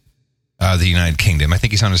visit the United Kingdom. I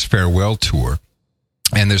think he's on his farewell tour.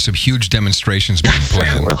 And there's some huge demonstrations being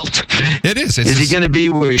planned. It is. Is he going to be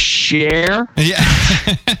with Cher? Yeah.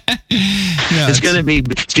 No, it's going to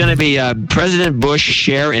be President Bush,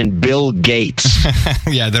 Cher, and Bill Gates.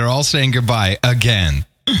 Yeah, they're all saying goodbye again.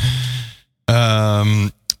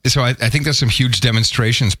 So I think there's some huge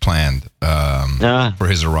demonstrations planned for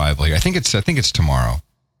his arrival here. I think it's tomorrow.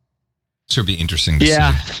 So it'll be interesting to see.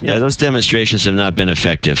 Yeah, those demonstrations have not been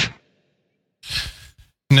effective.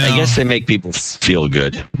 No. I guess they make people feel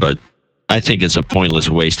good, but I think it's a pointless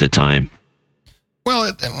waste of time.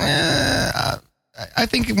 Well, I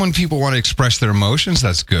think when people want to express their emotions,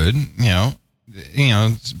 that's good. You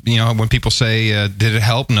know, when people say, "Did it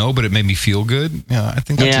help?" No, but it made me feel good. I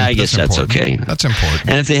think. I guess that's okay. That's important.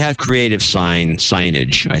 And if they have creative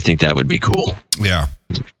signage, I think that would be cool. Yeah,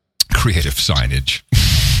 creative signage.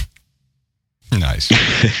 Nice.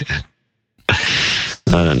 I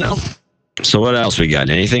don't know. So what else we got?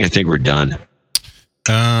 Anything? I think we're done.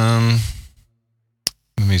 Let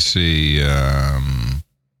me see. Yeah,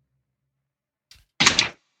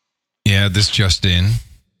 this just in.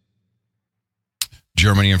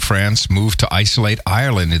 Germany and France moved to isolate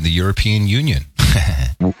Ireland in the European Union.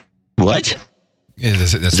 What? Yeah,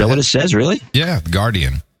 is that what it says, really? Yeah, The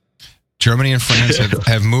Guardian. Germany and France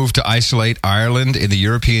have moved to isolate Ireland in the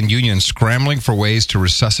European Union, scrambling for ways to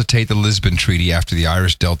resuscitate the Lisbon Treaty after the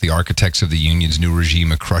Irish dealt the architects of the Union's new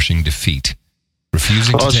regime a crushing defeat.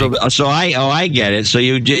 Refusing to take... I get it. So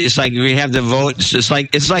it's like we have the vote.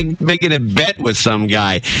 It's like making a bet with some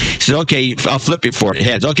guy. He says, okay, I'll flip it for it.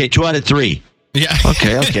 Heads. Okay, 2 out of 3. Yeah.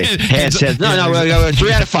 Okay. Heads. No,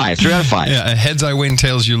 3 out of 5. 3 out of 5. Yeah, heads I win,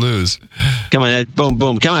 tails you lose. Come on,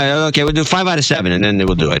 boom. Come on. Okay, we'll do 5 out of 7, and then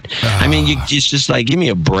we'll do it. I mean, it's just like, give me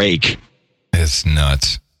a break. It's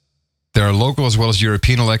nuts. There are local as well as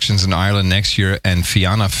European elections in Ireland next year, and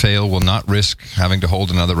Fianna Fáil will not risk having to hold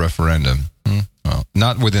another referendum. Well,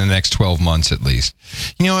 not within the next 12 months, at least.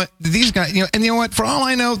 You know what? These guys, and you know what? For all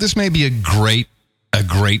I know, this may be a great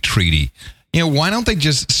treaty. Why don't they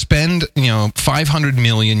just spend, 500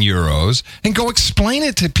 million euros and go explain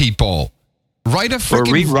it to people? Write or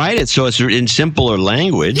rewrite it so it's in simpler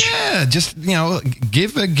language. Yeah, just,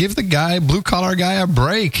 give the guy, blue collar guy, a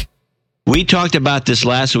break. We talked about this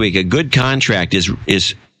last week. A good contract is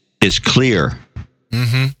clear.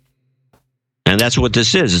 Mm-hmm. And that's what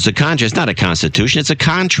this is. It's a contract. It's not a constitution. It's a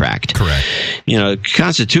contract. Correct.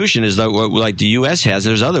 Constitution is like the U.S. has.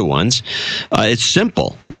 There's other ones. It's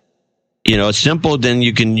simple. It's simple. Then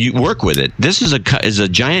you can work with it. This is a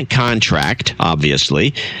giant contract,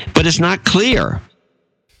 obviously, but it's not clear.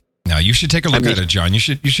 Now you should take a look at it, John. You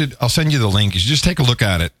should. I'll send you the link. You should just take a look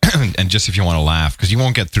at it, and just if you want to laugh, because you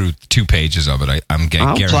won't get through 2 pages of it. I'm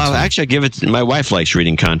guaranteed. Actually, I give it. My wife likes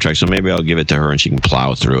reading contracts, so maybe I'll give it to her, and she can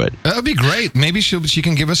plow through it. That'd be great. Maybe she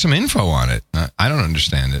can give us some info on it. I don't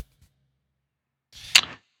understand it.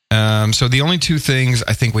 So the only 2 things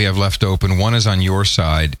I think we have left open, one is on your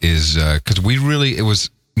side, is because it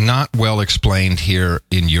was not well explained here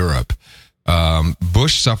in Europe.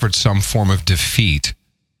 Bush suffered some form of defeat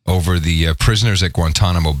over the prisoners at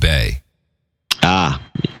Guantanamo Bay.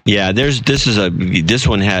 Yeah. This is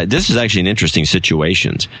actually an interesting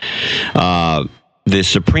situation. The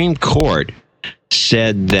Supreme Court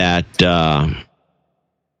said that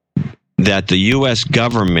the U.S.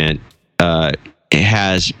 government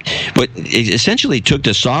essentially took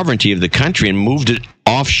the sovereignty of the country and moved it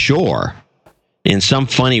offshore in some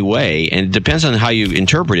funny way, and it depends on how you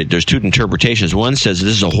interpret it. There's 2 interpretations. One says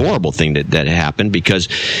this is a horrible thing that happened because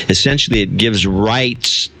essentially it gives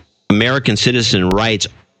rights, American citizen rights,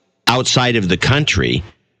 outside of the country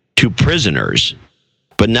to prisoners,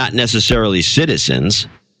 but not necessarily citizens.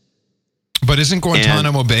 But isn't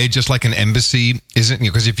Guantanamo Bay just like an embassy?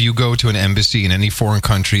 Because if you go to an embassy in any foreign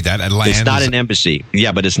country, that land it's not an embassy.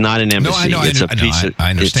 Yeah, but it's not an embassy. No, I understand.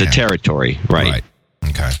 It's a territory, right?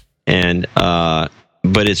 Okay. And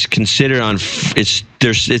but it's considered it's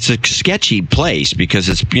a sketchy place because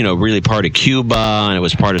it's really part of Cuba and it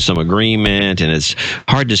was part of some agreement, and it's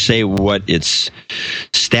hard to say what its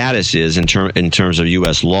status is in terms of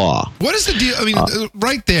U.S. law. What is the deal? I mean,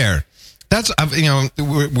 right there. That's,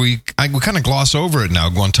 we kind of gloss over it now,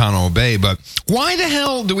 Guantanamo Bay, but why the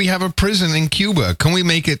hell do we have a prison in Cuba? Can we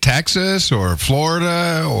make it Texas or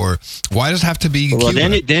Florida, or why does it have to be Cuba?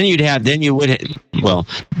 Well,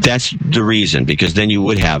 that's the reason, because then you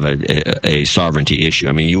would have a sovereignty issue.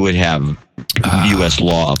 I mean, you would have U.S.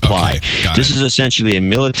 law apply. Okay, this is essentially a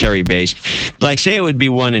military base. Like, say it would be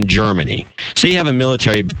one in Germany. So you have a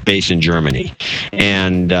military base in Germany,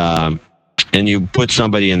 and and you put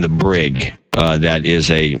somebody in the brig that is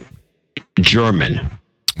a German,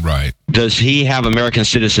 right? Does he have American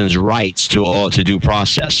citizens' rights to due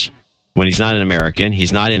process? When he's not an American,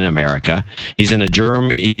 he's not in America. He's in a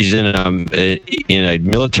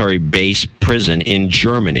military base prison in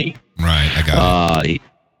Germany. Right, I got it.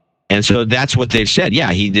 And so that's what they've said.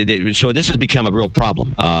 Yeah, he did it. So this has become a real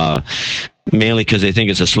problem, mainly because they think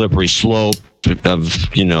it's a slippery slope of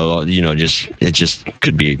just it just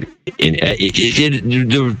could be.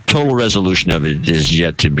 The total resolution of it is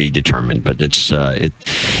yet to be determined, but it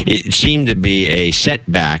seemed to be a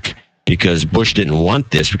setback because Bush didn't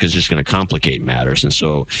want this because it's going to complicate matters, and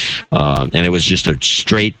so and it was just a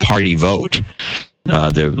straight party vote.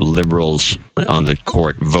 The liberals on the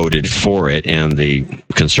court voted for it, and the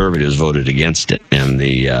conservatives voted against it. And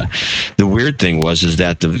the weird thing is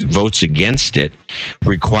that the votes against it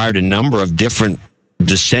required a number of different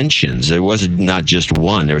dissensions. There was not just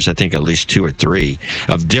one. There was, I think, at least two or three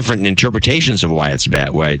of different interpretations of why it's bad,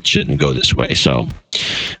 why it shouldn't go this way. So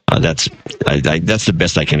that's the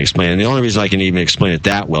best I can explain. And the only reason I can even explain it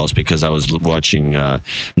that well is because I was watching one of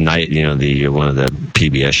the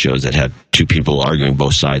PBS shows that had two people arguing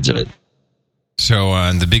both sides of it. So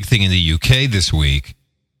the big thing in the UK this week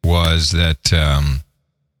was that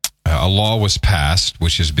a law was passed,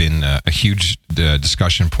 which has been a huge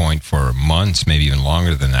discussion point for months, maybe even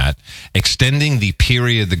longer than that, extending the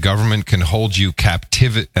period the government can hold you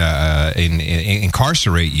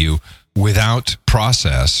incarcerate you without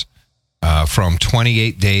process from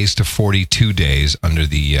 28 days to 42 days under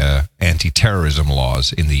the anti-terrorism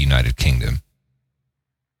laws in the United Kingdom.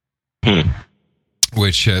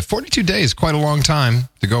 Which 42 days is quite a long time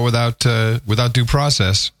to go without due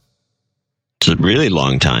process. It's a really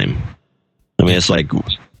long time. I mean, it's like,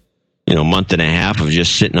 a month and a half of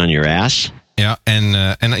just sitting on your ass. Yeah, and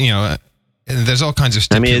there's all kinds of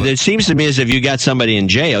stuff. I mean, it seems to me as if you got somebody in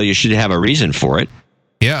jail, you should have a reason for it.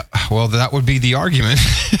 Yeah, well, that would be the argument.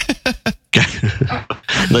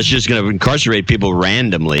 Unless you're just going to incarcerate people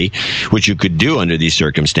randomly, which you could do under these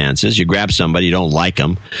circumstances. You grab somebody, you don't like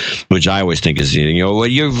them, which I always think is, I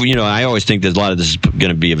always think that a lot of this is going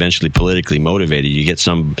to be eventually politically motivated. You get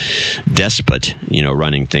some despot,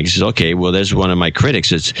 running things. Says, okay, well, there's one of my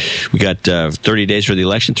critics. We got 30 days for the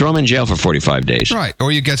election. Throw him in jail for 45 days. Right.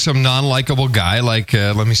 Or you get some non-likable guy like,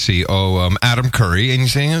 Adam Curry, and you're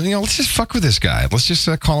saying, let's just fuck with this guy. Let's just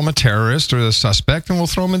call him a terrorist or a suspect, and we'll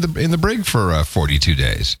throw him in the brig for 42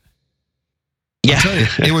 days. Yeah. I'll tell you,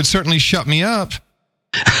 it would certainly shut me up.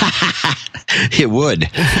 It would.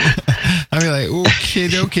 I'd be like,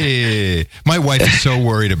 okay. My wife is so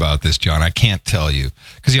worried about this, John. I can't tell you.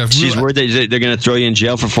 She's worried that they're going to throw you in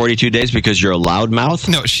jail for 42 days because you're a loudmouth?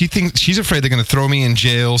 No, she's afraid they're going to throw me in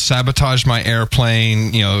jail, sabotage my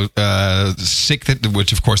airplane,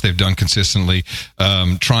 which of course they've done consistently,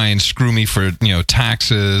 try and screw me for,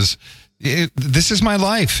 taxes. This is my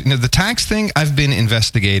life. The tax thing, I've been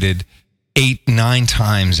investigated 8-9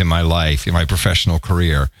 times in my life, in my professional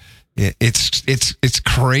career. It's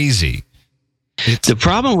crazy. The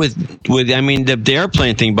problem with the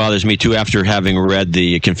airplane thing bothers me too after having read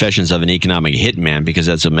the Confessions of an Economic Hitman, because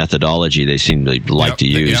that's a methodology they seem to like to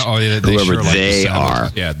use. They whoever sure they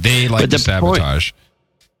are. Yeah, they like to sabotage.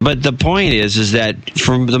 But the point is that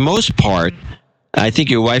for the most part, I think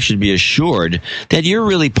your wife should be assured that you're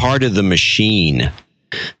really part of the machine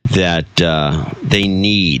that they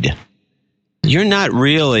need. You're not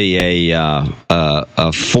really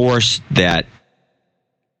a force that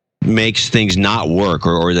makes things not work,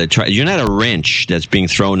 or that you're not a wrench that's being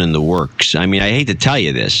thrown in the works. I mean, I hate to tell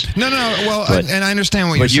you this. No. Well, and I understand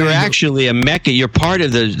what you're saying. But you're actually a mecha. You're part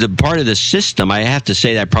of the part of the system. I have to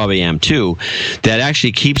say that I probably am too. That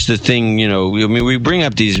actually keeps the thing. We bring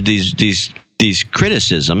up these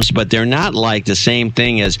criticisms, but they're not like the same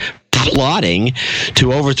thing as plotting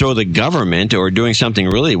to overthrow the government or doing something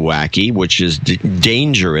really wacky, which is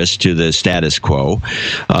dangerous to the status quo.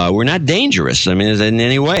 We're not dangerous, in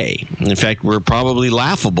any way. In fact, we're probably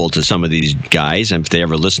laughable to some of these guys if they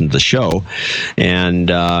ever listen to the show. And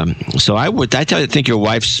so I think your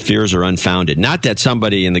wife's fears are unfounded. Not that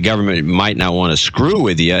somebody in the government might not want to screw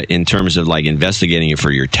with you in terms of like investigating you for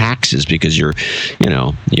your taxes because you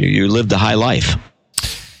lived a high life.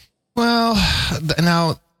 Well,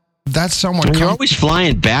 now that's somewhat. You're always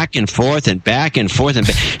flying back and forth and back and forth and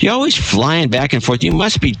back. You're always flying back and forth. You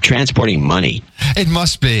must be transporting money. It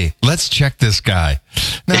must be. Let's check this guy.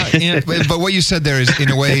 Now, but what you said there is,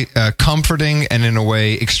 in a way, comforting and in a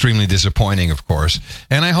way extremely disappointing, of course.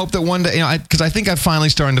 And I hope that one day, because I think I'm finally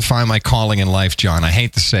starting to find my calling in life, John. I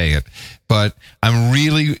hate to say it, but I'm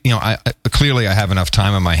really, I clearly I have enough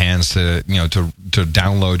time on my hands to, to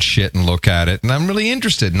download shit and look at it, and I'm really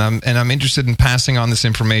interested, and I'm interested in passing on this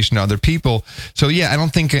information to other people. So yeah, I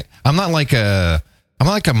don't think I'm not like a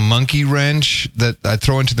monkey wrench that I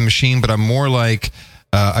throw into the machine, but I'm more like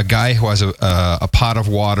a guy who has a pot of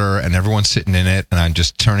water and everyone's sitting in it, and I'm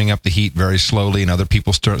just turning up the heat very slowly, and other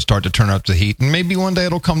people start to turn up the heat, and maybe one day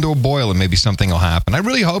it'll come to a boil, and maybe something will happen. I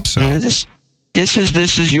really hope so. This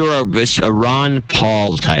is a Ron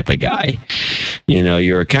Paul type of guy.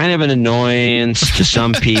 You're kind of an annoyance to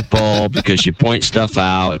some people because you point stuff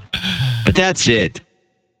out, but that's it.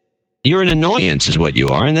 You're an annoyance is what you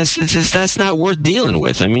are, and that's not worth dealing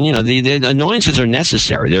with. I mean, the annoyances are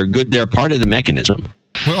necessary. They're good. They're part of the mechanism.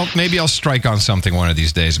 Well, maybe I'll strike on something one of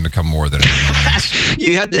these days and become more than an annoyance.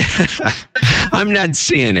 You have to. I'm not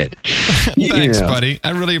seeing it. Thanks, buddy.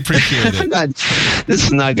 I really appreciate it. This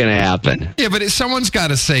is not going to happen. Yeah, but someone's got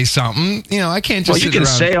to say something. I can't just. Well, you can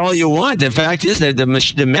say all you want. The fact is that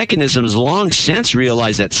the mechanisms long since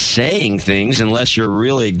realize that saying things, unless you're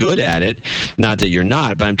really good at it, not that you're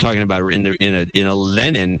not, but I'm talking about in a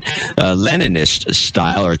Leninist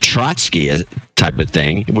style or Trotsky type of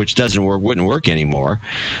thing, which wouldn't work anymore.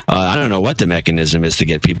 I don't know what the mechanism is to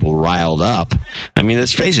get people riled up. I mean,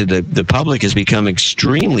 let's face it, the public has become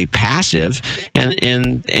extremely passive,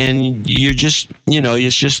 and you're just,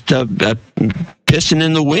 it's just pissing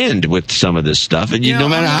in the wind with some of this stuff, and no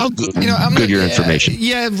matter how good your information.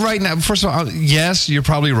 Yeah, right now, first of all, yes, you're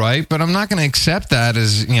probably right, but I'm not going to accept that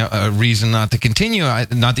as a reason not to continue. Not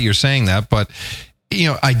that you're saying that, but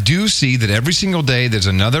I do see that every single day there's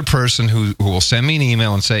another person who will send me an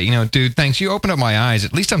email and say, dude, thanks. You opened up my eyes.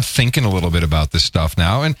 At least I'm thinking a little bit about this stuff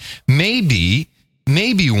now. And maybe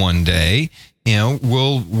one day,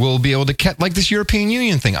 we'll be able to get like this European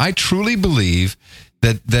Union thing. I truly believe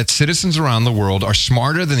that citizens around the world are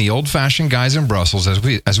smarter than the old-fashioned guys in Brussels,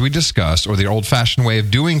 as we discussed, or the old-fashioned way of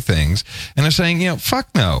doing things. And they're saying, fuck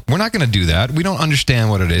no, we're not going to do that. We don't understand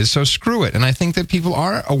what it is, so screw it. And I think that people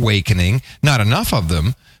are awakening, not enough of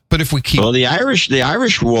them. But if we keep... Well, the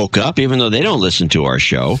Irish woke up, even though they don't listen to our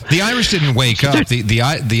show. The Irish didn't wake up. The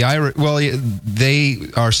Irish, well, they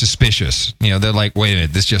are suspicious. They're like, wait a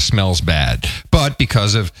minute, this just smells bad. But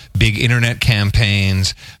because of big internet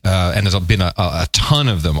campaigns, and there's been a ton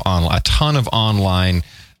of them, a ton of online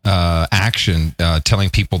action telling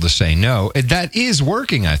people to say no, that is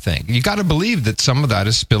working, I think. You got to believe that some of that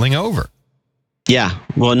is spilling over. Yeah.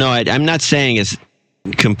 Well, no, I'm not saying it's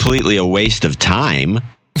completely a waste of time.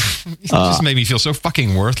 It just made me feel so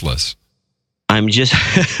fucking worthless. I'm just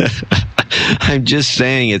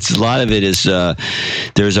saying a lot of it is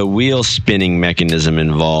there's a wheel spinning mechanism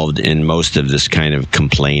involved in most of this kind of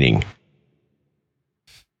complaining.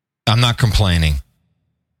 I'm not complaining.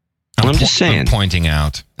 I'm just saying. I'm pointing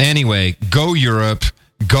out. Anyway, go Europe,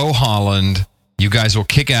 go Holland. You guys will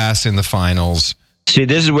kick ass in the finals. See,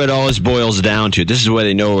 this is what it always boils down to. This is where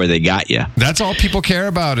they know where they got you. That's all people care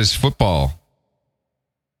about is football.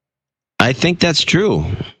 I think that's true.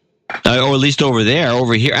 Or at least over there.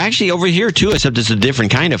 Over here. Actually, over here, too, except it's a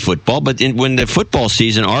different kind of football. But when the football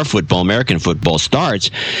season, our football, American football,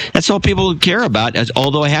 starts, that's all people care about.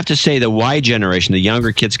 Although I have to say the Y generation, the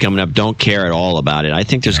younger kids coming up, don't care at all about it. I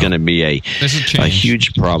think there's going to be a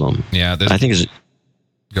huge problem. Yeah.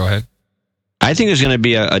 Go ahead. I think there's going to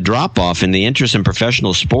be a drop-off in the interest in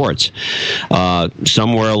professional sports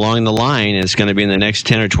somewhere along the line, and it's going to be in the next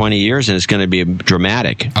 10 or 20 years, and it's going to be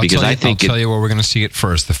dramatic. I'll tell you where we're going to see it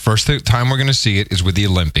first. The first time we're going to see it is with the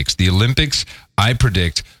Olympics. The Olympics, I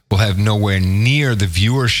predict, will have nowhere near the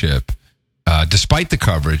viewership, despite the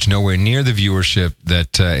coverage, nowhere near the viewership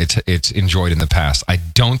that it's enjoyed in the past. I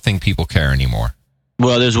don't think people care anymore.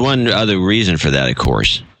 Well, there's one other reason for that, of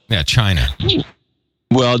course. Yeah, China.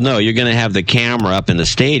 Well, no, you're going to have the camera up in the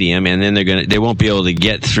stadium, and then they won't be able to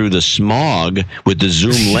get through the smog with the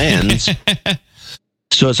zoom lens.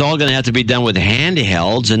 So it's all going to have to be done with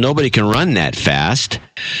handhelds, and nobody can run that fast.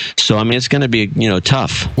 So, I mean, it's going to be,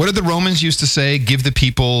 tough. What did the Romans used to say? Give the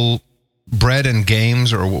people bread and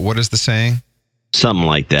games, or what is the saying? Something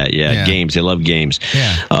like that, yeah. Games, they love games.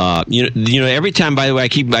 Yeah. Every time. By the way,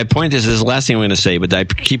 I point this is the last thing I'm going to say, but I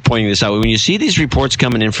keep pointing this out. When you see these reports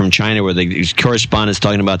coming in from China, where the correspondent's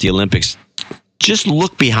talking about the Olympics, just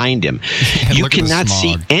look behind him. You cannot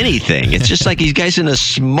see anything. It's just like these guys in a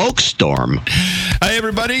smoke storm. Hi,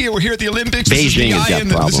 everybody. We're here at the Olympics. Beijing has got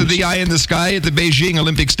problems. This is the eye in the sky at the Beijing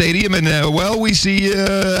Olympic Stadium, and we see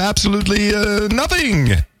absolutely nothing.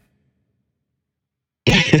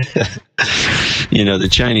 The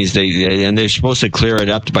Chinese, they're supposed to clear it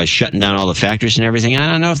up by shutting down all the factories and everything.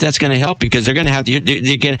 I don't know if that's going to help, because they're going to have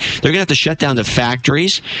to shut down the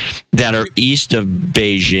factories that are east of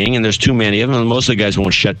Beijing, and there's too many of them, and most of the guys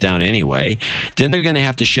won't shut down anyway. Then they're going to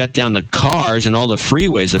have to shut down the cars and all the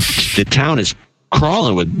freeways. The town is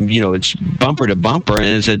crawling with, it's bumper to bumper,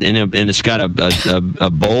 and it's got a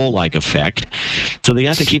bowl-like effect. So they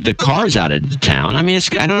have to keep the cars out of the town. I mean,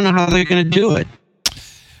 I don't know how they're going to do it.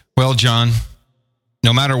 Well, John,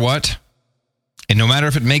 no matter what, and no matter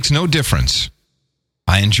if it makes no difference,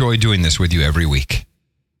 I enjoy doing this with you every week.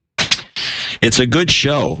 It's a good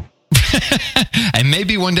show. And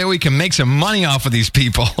maybe one day we can make some money off of these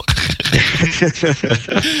people. That's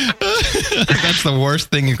the worst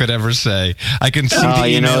thing you could ever say. I can see the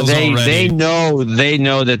emails already. They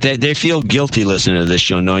know that they feel guilty listening to this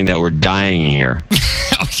show, knowing that we're dying here.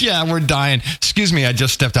 Oh, yeah, we're dying. Excuse me, I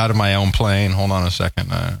just stepped out of my own plane. Hold on a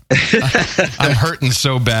second. I'm hurting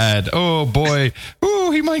so bad. Oh, boy.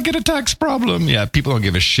 Oh, he might get a tax problem. Yeah, people don't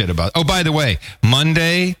give a shit about. Oh, by the way,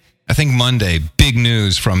 Monday, big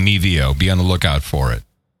news from Mevio. Be on the lookout for it.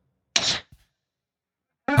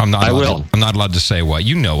 I'm not allowed to say what.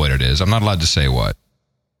 You know what it is. I'm not allowed to say what.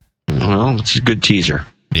 Well, it's a good teaser.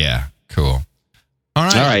 Yeah, cool. All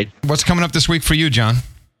right. What's coming up this week for you, John?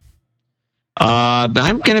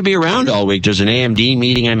 I'm going to be around all week. There's an AMD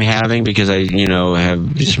meeting I'm having because I,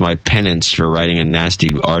 have just my penance for writing a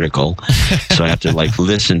nasty article. So I have to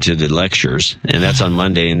listen to the lectures, and that's on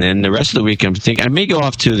Monday. And then the rest of the week, I'm thinking I may go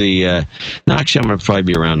off to the. No, actually, I'm going to probably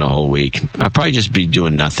be around the whole week. I'll probably just be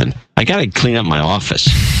doing nothing. I got to clean up my office.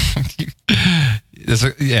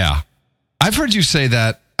 Yeah, I've heard you say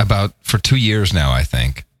that for 2 years now, I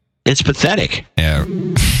think. It's pathetic. Yeah,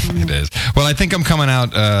 it is. Well, I think I'm coming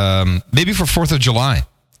out maybe for 4th of July.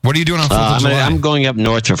 What are you doing on 4th of July? I'm going up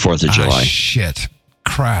north for 4th of July. Shit.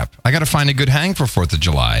 Crap. I got to find a good hang for 4th of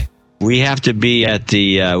July. We have to be at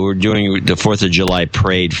we're doing the 4th of July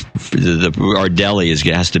parade. Our deli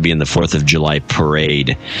has to be in the 4th of July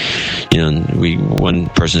parade. One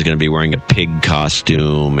person's going to be wearing a pig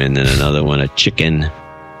costume, and then another one a chicken,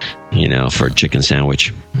 for a chicken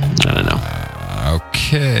sandwich. I don't know.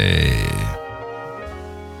 Okay.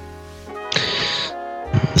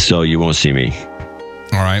 So you won't see me.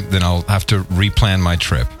 All right, then I'll have to replan my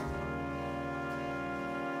trip.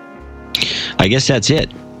 I guess that's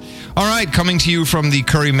it. All right, coming to you from the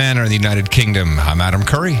Curry Manor in the United Kingdom, I'm Adam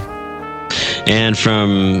Curry. And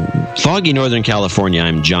from foggy Northern California,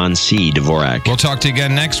 I'm John C. Dvorak. We'll talk to you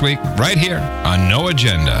again next week, right here on No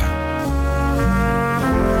Agenda.